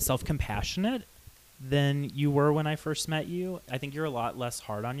self-compassionate than you were when I first met you. I think you're a lot less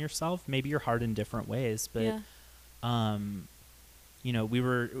hard on yourself. Maybe you're hard in different ways, but Yeah. you know, we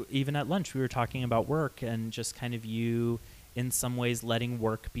were even at lunch, we were talking about work and just kind of you in some ways letting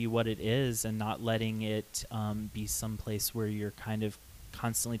work be what it is and not letting it be some place where you're kind of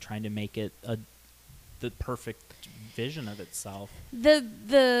constantly trying to make it the perfect vision of itself.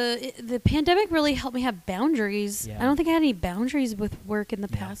 The pandemic really helped me have boundaries. Yeah. I don't think I had any boundaries with work in the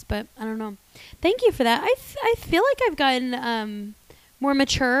past, but I don't know. Thank you for that. I feel like I've gotten more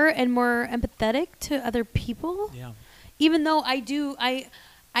mature and more empathetic to other people. Yeah. Even though I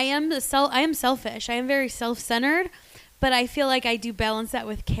am selfish. I am very self-centered, but I feel like I do balance that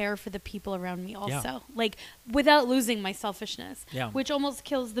with care for the people around me also. Yeah. Like without losing my selfishness. Yeah. Which almost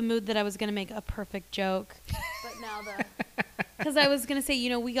kills the mood that I was going to make a perfect joke. But now because I was going to say, you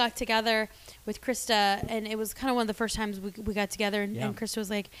know, we got together with Krista and it was kind of one of the first times we got together and Krista was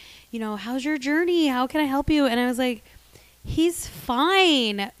like, you know, how's your journey? How can I help you? And I was like, he's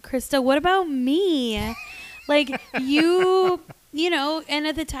fine. Krista, what about me? Like you know, and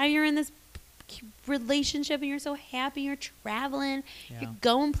at the time you're in this relationship and you're so happy, you're traveling, you're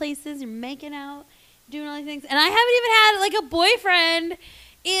going places, you're making out, doing all these things. And I haven't even had like a boyfriend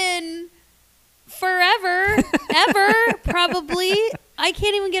in forever, ever, probably. I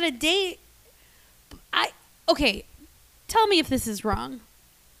can't even get a date. Okay, tell me if this is wrong.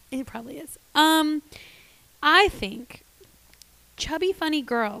 It probably is. I think chubby funny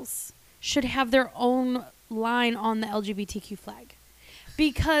girls should have their own line on the LGBTQ flag.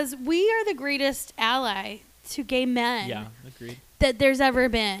 Because we are the greatest ally to gay men Agreed. that there's ever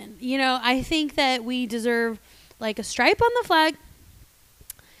been. You know, I think that we deserve like a stripe on the flag,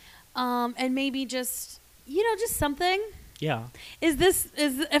 and maybe just, you know, just something. Yeah.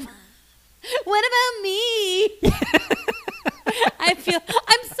 What about me? I feel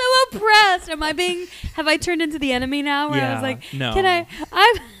I'm so oppressed. Have I turned into the enemy now? Where I was like, no.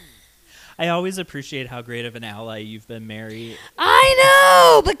 I always appreciate how great of an ally you've been, Mary. I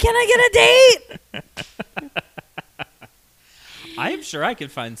know, but can I get a date? I'm sure I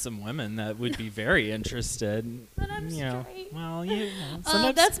could find some women that would be very interested. But I'm know, straight. well, you know,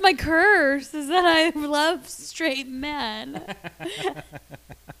 sometimes That's my curse, is that I love straight men.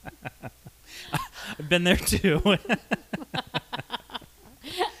 I've been there too.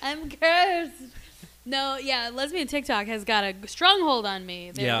 I'm cursed. No, yeah, lesbian TikTok has got a stronghold on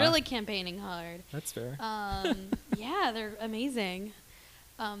me. They're really campaigning hard. That's fair. Yeah, they're amazing.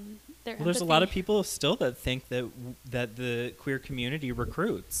 There's a lot of people still that think that the queer community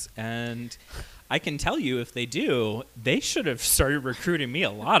recruits, and I can tell you if they do, they should have started recruiting me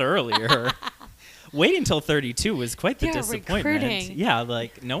a lot earlier. Waiting until 32 was quite the disappointment. Recruiting. Yeah,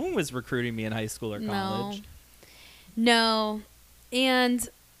 like no one was recruiting me in high school or college. No. And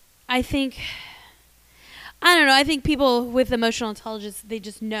I think, I don't know, I think people with emotional intelligence, they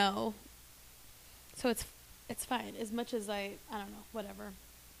just know. So it's fine. As much as I don't know, whatever.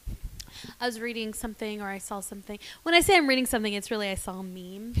 I was reading something or I saw something. When I say I'm reading something, it's really I saw a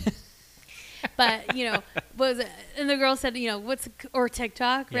meme. But, you know, what was it? And the girl said, you know, or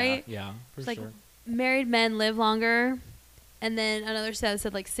TikTok, right? Yeah, for like, sure. Married men live longer. And then another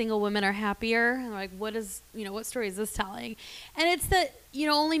said like single women are happier. And like, what story is this telling? And it's that, you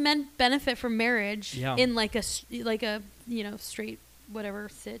know, only men benefit from marriage in like a, you know, straight, whatever,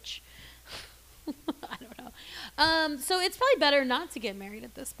 sitch. I don't know. So it's probably better not to get married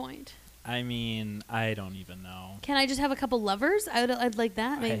at this point. I mean, I don't even know. Can I just have a couple lovers? I'd like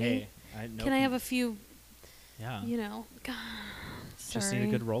that, maybe. Can I have a few? Yeah. You know, God, just need a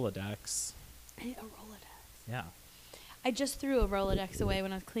good Rolodex. I need a Rolodex. Yeah. I just threw a Rolodex away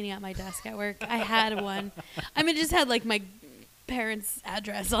when I was cleaning out my desk at work. I had one. I mean, it just had like my parents'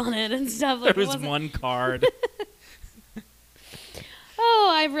 address on it and stuff. Like, there was one card.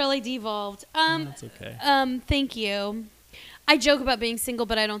 Oh, I've really devolved. That's okay. Thank you. I joke about being single,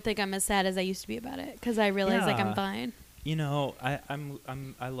 but I don't think I'm as sad as I used to be about it because I realize like I'm fine. You know,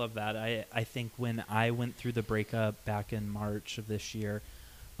 I love that. I think when I went through the breakup back in March of this year,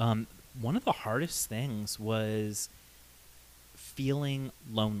 one of the hardest things was feeling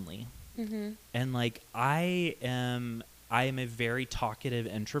lonely. Mm-hmm. And like I am a very talkative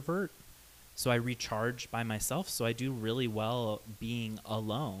introvert, so I recharge by myself. So I do really well being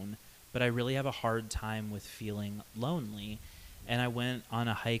alone, but I really have a hard time with feeling lonely. And I went on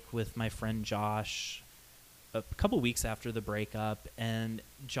a hike with my friend Josh a couple weeks after the breakup, and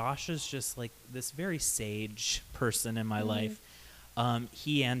Josh is just like this very sage person in my life.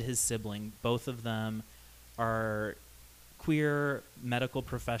 He and his sibling, both of them are queer medical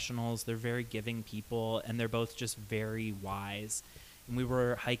professionals. They're very giving people, and they're both just very wise. and we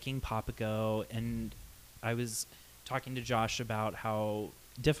were hiking Papago, and I was talking to Josh about how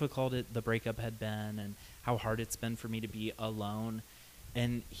difficult the breakup had been and how hard it's been for me to be alone.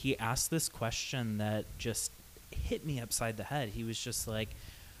 And he asked this question that just hit me upside the head. He was just like,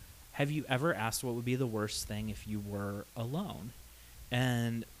 have you ever asked what would be the worst thing if you were alone?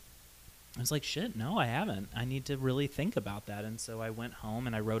 And I was like, shit, no, I haven't. I need to really think about that. And so I went home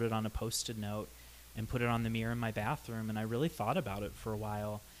and I wrote it on a Post-it note and put it on the mirror in my bathroom. And I really thought about it for a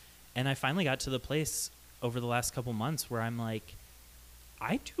while. And I finally got to the place over the last couple months where I'm like,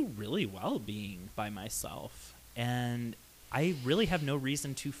 I do really well being by myself. And I really have no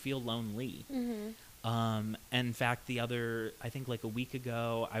reason to feel lonely. And in fact, I think like a week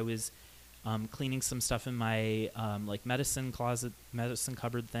ago, I was cleaning some stuff in my like medicine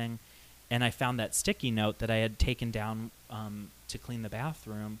cupboard thing. And I found that sticky note that I had taken down to clean the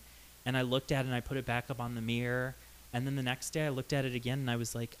bathroom. And I looked at it and I put it back up on the mirror. And then the next day I looked at it again and I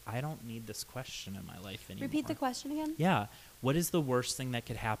was like, I don't need this question in my life anymore. Repeat the question again? Yeah. What is the worst thing that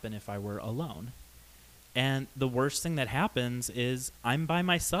could happen if I were alone? And the worst thing that happens is I'm by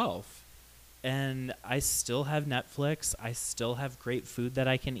myself. And I still have Netflix. I still have great food that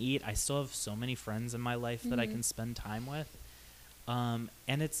I can eat. I still have so many friends in my life that I can spend time with. And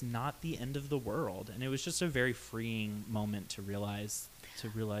it's not the end of the world. And it was just a very freeing moment to realize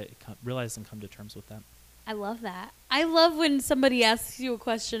and come to terms with that. I love that. I love when somebody asks you a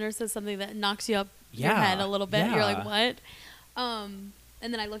question or says something that knocks you up your head a little bit. Yeah. You're like, what?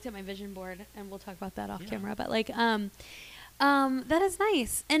 And then I looked at my vision board, and we'll talk about that off camera. But like, that is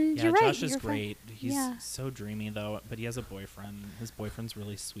nice. And you're right. Josh is great. He's so dreamy though, but he has a boyfriend. His boyfriend's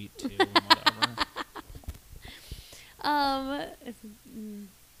really sweet too. And whatever.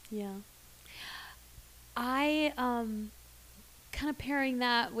 Yeah. I kind of pairing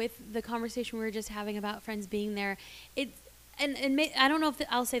that with the conversation we were just having about friends being there. I don't know if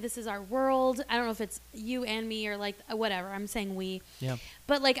I'll say this is our world. I don't know if it's you and me or like whatever. I'm saying we. Yeah.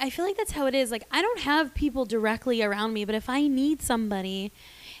 But like I feel like that's how it is. Like I don't have people directly around me, but if I need somebody,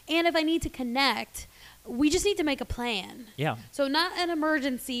 and if I need to connect, we just need to make a plan. Yeah. So not an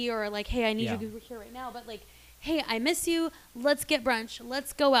emergency or like, hey, I need you here right now, but like, hey, I miss you. Let's get brunch.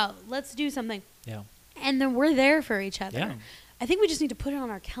 Let's go out. Let's do something. Yeah. And then we're there for each other. Yeah. I think we just need to put it on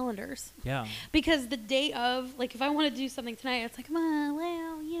our calendars. Yeah. Because the day of, like, if I want to do something tonight, it's like,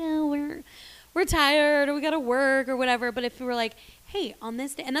 well, you know, we're tired or we got to work or whatever. But if we were like, hey, on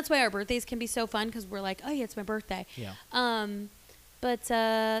this day, and that's why our birthdays can be so fun because we're like, oh yeah, it's my birthday. Yeah. But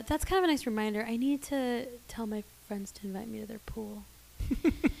that's kind of a nice reminder. I need to tell my friends to invite me to their pool.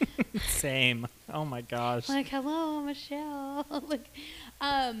 Same. Oh my gosh. Like, hello, Michelle. like,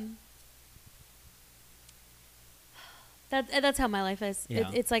 that's how my life is. Yeah.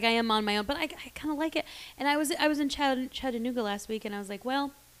 It's like I am on my own, but I kind of like it. And I was in Chattanooga last week, and I was like,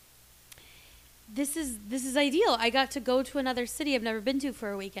 well, this is ideal. I got to go to another city I've never been to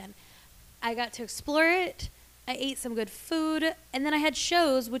for a weekend. I got to explore it. I ate some good food, and then I had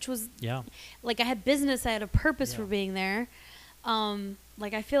shows, which was like I had business. I had a purpose for being there.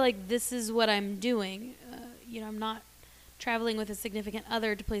 Like I feel like this is what I'm doing. I'm not traveling with a significant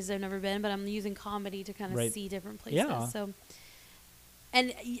other to places I've never been, but I'm using comedy to kind of see different places. Yeah. So,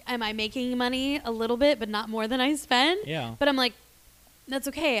 and am I making money a little bit, but not more than I spend? Yeah. But I'm like, that's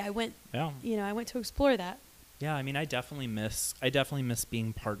okay. I went. Yeah. I went to explore that. Yeah. I mean, I definitely miss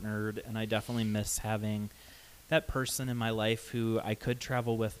being partnered, and I definitely miss having that person in my life who I could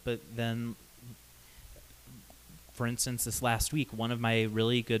travel with, but then, for instance, this last week, one of my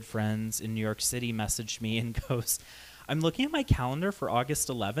really good friends in New York City messaged me and goes, I'm looking at my calendar for August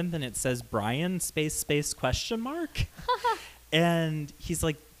 11th and it says Brian ... And he's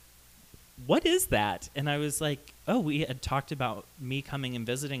like, what is that? And I was like, oh, we had talked about me coming and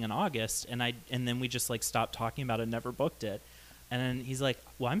visiting in August, and then we just like stopped talking about it, never booked it. And then he's like,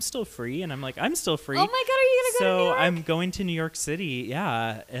 well, I'm still free. And I'm like, I'm still free. Oh my God, are you going to go to New York? So I'm going to New York City,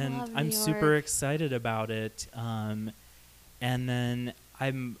 yeah. And I'm super excited about it. And then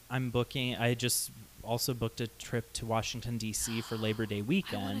I'm booking, I just also booked a trip to Washington, D.C. for Labor Day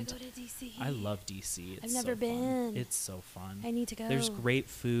weekend. I want to go to D.C. I love D.C. It's I've never been. Fun. It's so fun. I need to go. There's great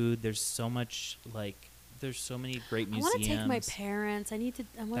food. There's so much, there's so many great museums. I want to take my parents. I want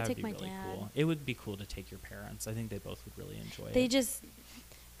to take my really dad. Cool. It would be cool to take your parents. I think they both would really enjoy it.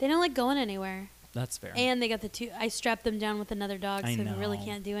 They don't like going anywhere. That's fair. And they got I strapped them down with another dog, so they really know.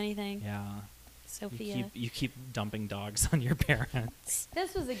 can't do anything. Yeah. Sophia. You keep dumping dogs on your parents.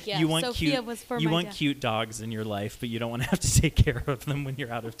 This was a gift. Sophia was for you my want dad. cute dogs in your life, but you don't want to have to take care of them when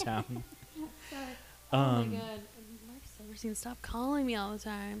you're out of town. Oh my God. Mark Silverstein, stop calling me all the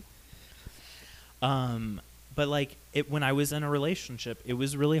time. but like when I was in a relationship, it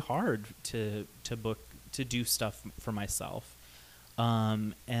was really hard to do stuff for myself.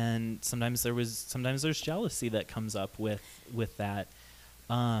 And sometimes there's jealousy that comes up with that.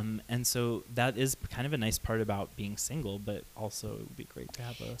 And so that is kind of a nice part about being single, but also it would be great to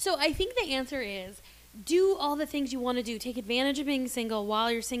have a... So I think the answer is do all the things you want to do. Take advantage of being single while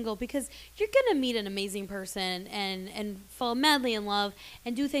you're single, because you're going to meet an amazing person and fall madly in love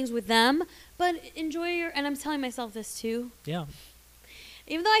and do things with them. But enjoy and I'm telling myself this too. Yeah.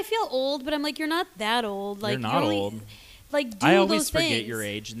 Even though I feel old, but I'm like, you're not that old. Like, you're not old. Like, do I those always forget things. your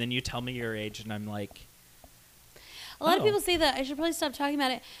age, and then you tell me your age, and I'm like... A lot of people say that. I should probably stop talking about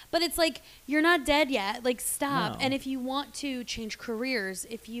it. But it's like, you're not dead yet. Like, stop. No. And if you want to change careers,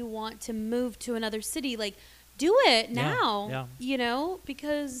 if you want to move to another city, like, do it now. Yeah. You know?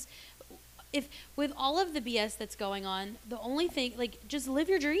 Because if with all of the BS that's going on, the only thing, like, just live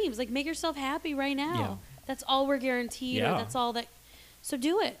your dreams. Like, make yourself happy right now. Yeah. That's all we're guaranteed. Yeah. Or that's all that. So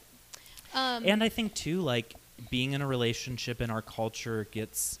do it. And I think, too, like, being in a relationship in our culture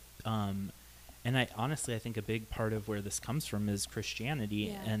gets... and I think a big part of where this comes from is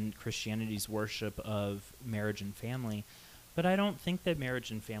Christianity and Christianity's worship of marriage and family. But I don't think that marriage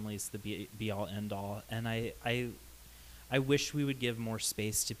and family is the be-all, end-all. And I wish we would give more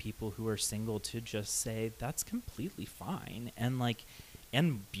space to people who are single to just say, that's completely fine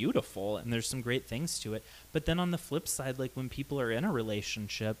and beautiful, and there's some great things to it. But then on the flip side, like when people are in a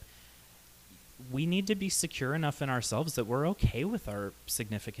relationship, we need to be secure enough in ourselves that we're okay with our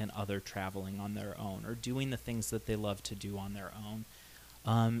significant other traveling on their own or doing the things that they love to do on their own.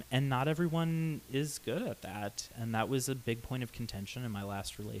 And not everyone is good at that. And that was a big point of contention in my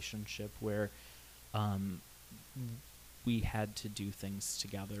last relationship, where we had to do things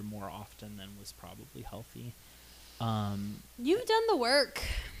together more often than was probably healthy. You've done the work.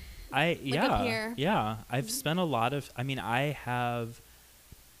 Up here. Yeah. I've spent a lot of,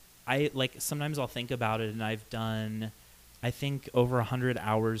 sometimes I'll think about it, and I've done, I think, over 100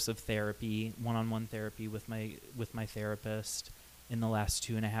 hours of therapy, one-on-one therapy with my therapist in the last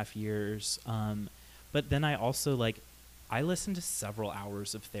 2.5 years. But then I also I listen to several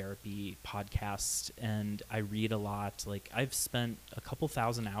hours of therapy podcasts, and I read a lot. Like, I've spent a couple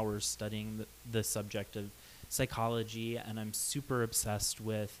thousand hours studying the subject of psychology, and I'm super obsessed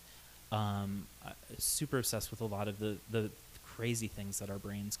with a lot of the crazy things that our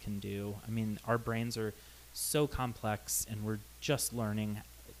brains can do. I mean, our brains are so complex, and we're just learning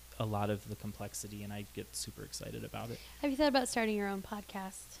a lot of the complexity, and I get super excited about it. Have you thought about starting your own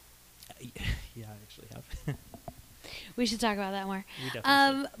podcast? Yeah, I actually have. We should talk about that more. We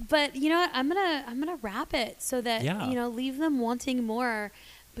definitely should. But you know what? I'm gonna wrap it so that leave them wanting more,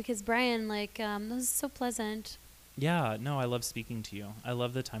 because Brian, this is so pleasant. Yeah, no, I love speaking to you. I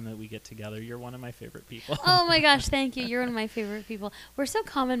love the time that we get together. You're one of my favorite people. Oh my gosh, thank you. You're one of my favorite people. We're so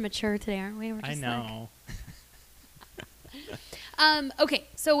calm and mature today, aren't we? We're just I know. Okay,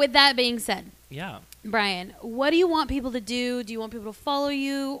 so with that being said, yeah, Brian, what do you want people to do? Do you want people to follow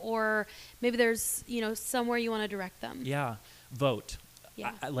you, or maybe there's somewhere you want to direct them? Yeah, vote.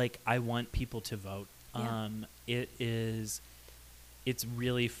 Yeah, I want people to vote. Yeah. It's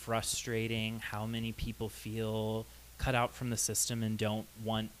really frustrating how many people feel cut out from the system and don't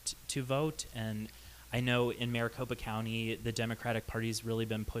want to vote. And I know in Maricopa County, the Democratic Party's really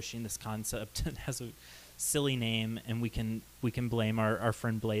been pushing this concept. It has a silly name, and we can blame our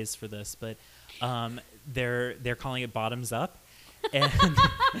friend Blaze for this, but they're calling it bottoms up, and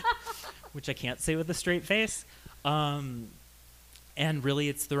which I can't say with a straight face. And really,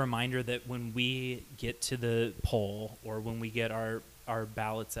 it's the reminder that when we get to the poll, or when we get our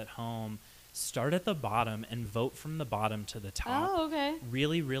ballots at home, start at the bottom and vote from the bottom to the top. Oh, okay.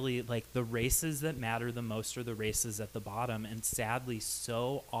 Really, really, the races that matter the most are the races at the bottom. And sadly,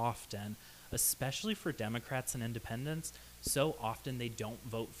 so often, especially for Democrats and independents, so often they don't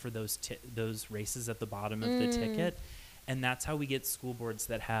vote for those races at the bottom of the ticket. And that's how we get school boards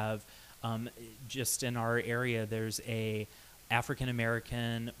that have, just in our area, there's a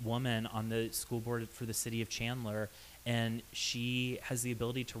African-American woman on the school board for the city of Chandler, and she has the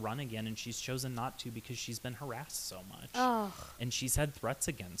ability to run again, and she's chosen not to because she's been harassed so much. Oh. And she's had threats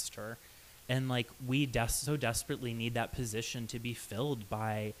against her. And we so desperately need that position to be filled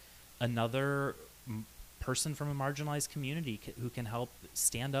by another person from a marginalized community who can help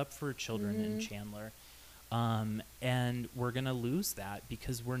stand up for children in Chandler. And we're going to lose that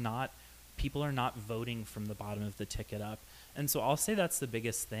because people are not voting from the bottom of the ticket up. And so I'll say that's the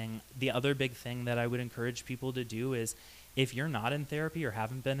biggest thing. The other big thing that I would encourage people to do is, if you're not in therapy or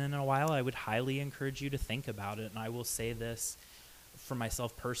haven't been in a while, I would highly encourage you to think about it. And I will say this for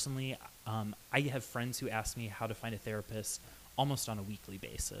myself personally, I have friends who ask me how to find a therapist almost on a weekly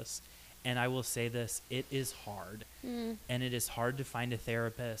basis. And I will say this, it is hard. And it is hard to find a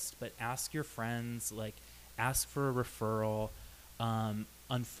therapist, but ask your friends, like ask for a referral.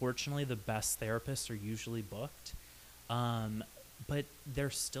 Unfortunately, the best therapists are usually booked. But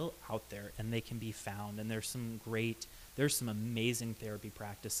they're still out there and they can be found. And there's some amazing therapy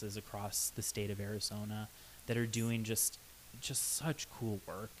practices across the state of Arizona that are doing just such cool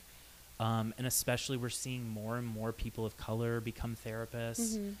work. And especially we're seeing more and more people of color become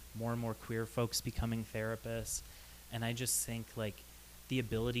therapists, more and more queer folks becoming therapists. And I just think like the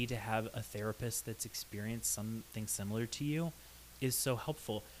ability to have a therapist that's experienced something similar to you is so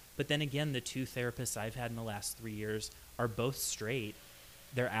helpful. But then again, the 2 therapists I've had in the last 3 years are both straight.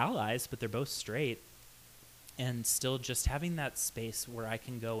 They're allies, but they're both straight. And still just having that space where I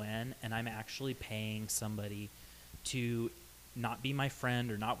can go in and I'm actually paying somebody to not be my friend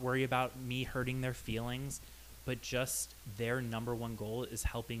or not worry about me hurting their feelings, but just their number one goal is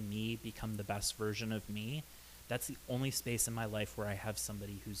helping me become the best version of me. That's the only space in my life where I have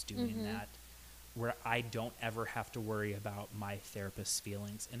somebody who's doing that, where I don't ever have to worry about my therapist's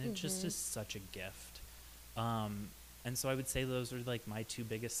feelings. And it just is such a gift. And so I would say those are like my 2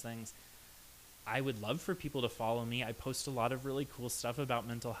 biggest things. I would love for people to follow me. I post a lot of really cool stuff about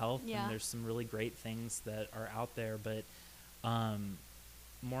mental health, and there's some really great things that are out there. But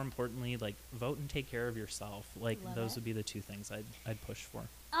more importantly, like vote and take care of yourself. Like those would be the 2 things I'd push for.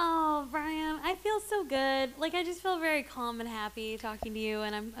 Oh, Brian, I feel so good. Like I just feel very calm and happy talking to you,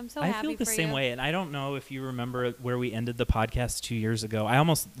 and I'm so happy for you. I feel the same way, and I don't know if you remember where we ended the podcast 2 years ago. I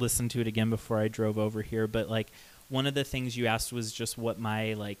almost listened to it again before I drove over here, but like one of the things you asked was just what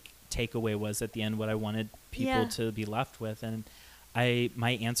my like takeaway was at the end, what I wanted people to be left with, and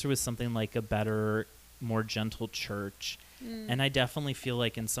my answer was something like a better, more gentle church. And I definitely feel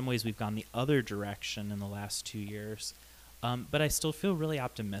like in some ways we've gone the other direction in the last 2 years, but I still feel really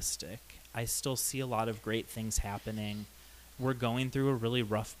optimistic. I still see a lot of great things happening. We're going through a really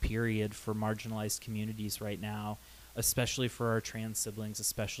rough period for marginalized communities right now, especially for our trans siblings,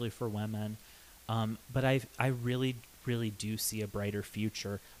 especially for women. But I really, really do see a brighter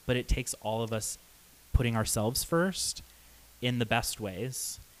future, but it takes all of us putting ourselves first in the best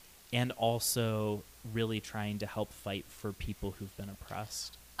ways, and also really trying to help fight for people who've been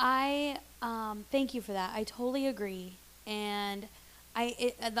oppressed. I thank you for that. I totally agree. And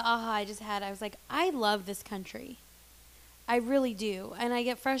the aha I just had, I was like, I love this country. I really do. And I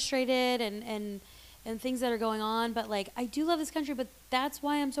get frustrated and things that are going on, but like I do love this country, but that's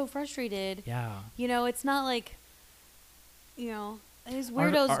why I'm so frustrated. Yeah. You know, it's not like, you know, these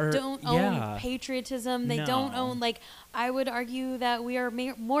weirdos don't own patriotism. They don't own, like, I would argue that we are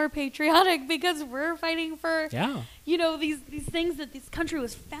more patriotic because we're fighting for, you know, these things that this country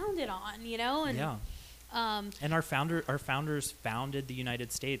was founded on, you know? And, and our founders founded the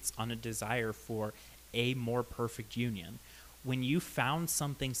United States on a desire for a more perfect union. When you found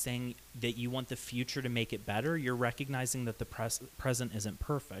something saying that you want the future to make it better, you're recognizing that the present isn't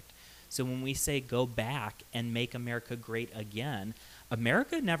perfect. So when we say go back and make America great again,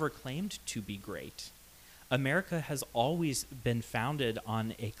 America never claimed to be great. America has always been founded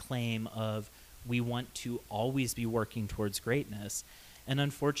on a claim of we want to always be working towards greatness. And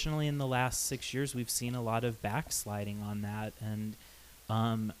unfortunately, in the last 6 years, we've seen a lot of backsliding on that.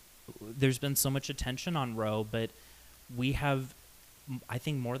 And there's been so much attention on Roe, but we have, I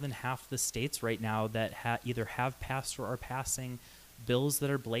think, more than half the states right now that either have passed or are passing bills that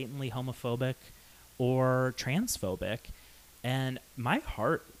are blatantly homophobic or transphobic. And my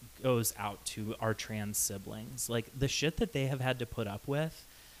heart goes out to our trans siblings. Like, the shit that they have had to put up with,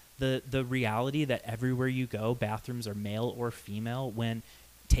 the reality that everywhere you go, bathrooms are male or female, when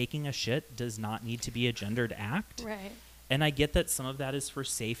taking a shit does not need to be a gendered act. right. And I get that some of that is for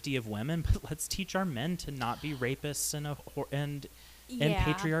safety of women, but let's teach our men to not be rapists and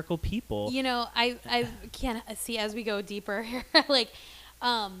patriarchal people. You know, I can't see as we go deeper here. Like,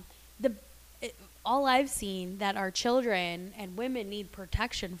 all I've seen that our children and women need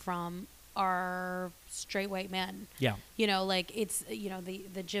protection from are straight white men. Yeah. You know, like it's, you know,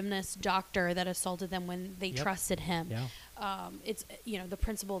 the gymnast doctor that assaulted them when they trusted him. Yeah. It's, you know, the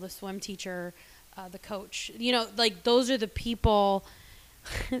principal, the swim teacher, the coach, you know, like those are the people.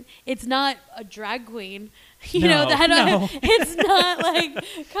 It's not a drag queen, you know, it's not like,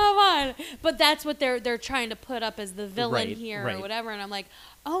 come on, but that's what they're trying to put up as the villain here or whatever. And I'm like,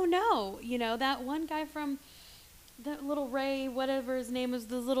 oh no, you know, that one guy from that little Ray, whatever his name was,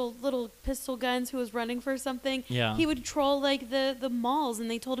 the little pistol guns who was running for something. Yeah. He would troll like the malls, and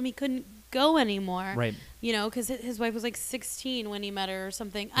they told him he couldn't go anymore. Right. You know, because his wife was like 16 when he met her or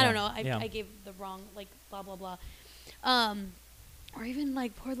something. I don't know. I gave the wrong, like, blah, blah, blah. Or even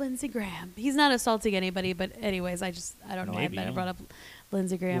like poor Lindsey Graham. He's not assaulting anybody, but anyways, I don't know why I brought up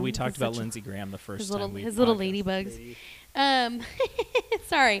Lindsey Graham. Well, we talked about Lindsey Graham the first time. His little ladybugs.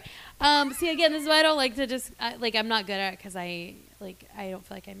 Sorry. See, again, this is why I don't like to just, I'm not good at it because I don't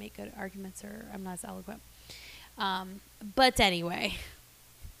feel like I make good arguments or I'm not as eloquent. But anyway,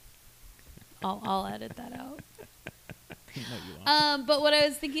 I'll edit that out. No, you won't. But what I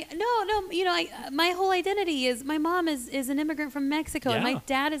was thinking, no, you know, my whole identity is my mom is an immigrant from Mexico, and my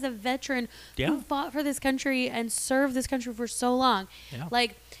dad is a veteran who fought for this country and served this country for so long. Yeah.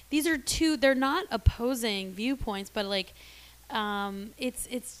 Like, these are they're not opposing viewpoints, but like, it's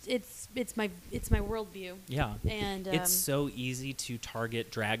my worldview. Yeah. And it's so easy to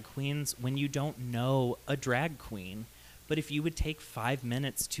target drag queens when you don't know a drag queen. But if you would take 5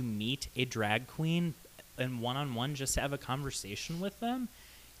 minutes to meet a drag queen and one-on-one just to have a conversation with them,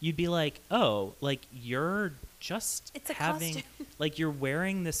 you'd be like, oh, like, you're just having, like, you're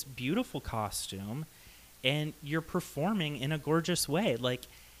wearing this beautiful costume and you're performing in a gorgeous way. Like,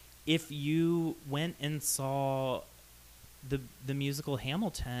 if you went and saw the musical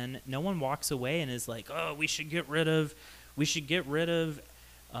Hamilton, no one walks away and is like, oh, we should get rid of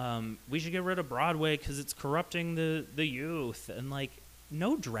Broadway because it's corrupting the youth. And like,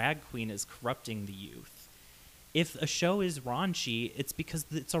 no drag queen is corrupting the youth. If a show is raunchy, it's because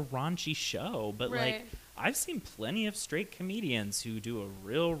it's a raunchy show. But like, I've seen plenty of straight comedians who do a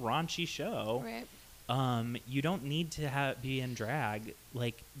real raunchy show. Right. You don't need to be in drag.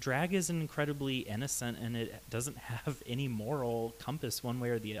 Like, drag is incredibly innocent, and it doesn't have any moral compass one way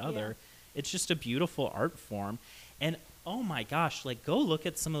or the other. Yeah. It's just a beautiful art form. And oh my gosh, like, go look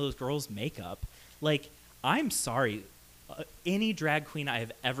at some of those girls' makeup. Like, I'm sorry, any drag queen I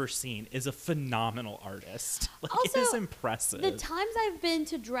have ever seen is a phenomenal artist. Like, also, it is impressive. The times I've been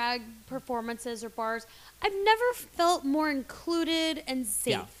to drag performances or bars, I've never felt more included and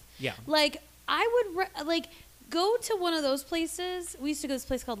safe. Yeah. Like, I would go to one of those places. We used to go to this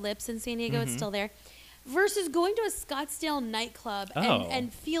place called Lips in San Diego. Mm-hmm. It's still there. Versus going to a Scottsdale nightclub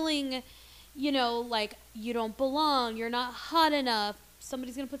and feeling, you know, like you don't belong. You're not hot enough.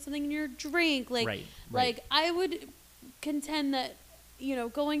 Somebody's going to put something in your drink. Like, like, I would contend that, you know,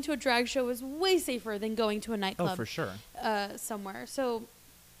 going to a drag show is way safer than going to a nightclub. Oh, for sure. Somewhere. So,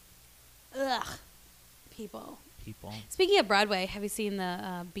 people. Speaking of Broadway, have you seen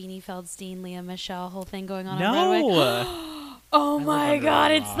the Beanie Feldstein, Leah Michelle whole thing going on No. Broadway? Oh my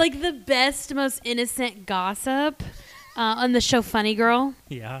God. It's like the best, most innocent gossip on the show Funny Girl.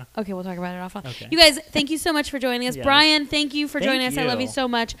 Yeah. Okay, we'll talk about it offline. Okay. You guys, thank you so much for joining us. Yes. Brian, thank you for joining us. You. I love you so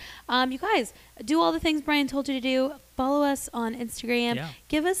much. You guys, do all the things Brian told you to do. Follow us on Instagram. Yeah.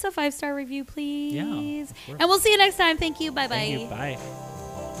 Give us a 5-star review, please. Yeah, and we'll see you next time. Thank you. Bye-bye. Thank you. Bye.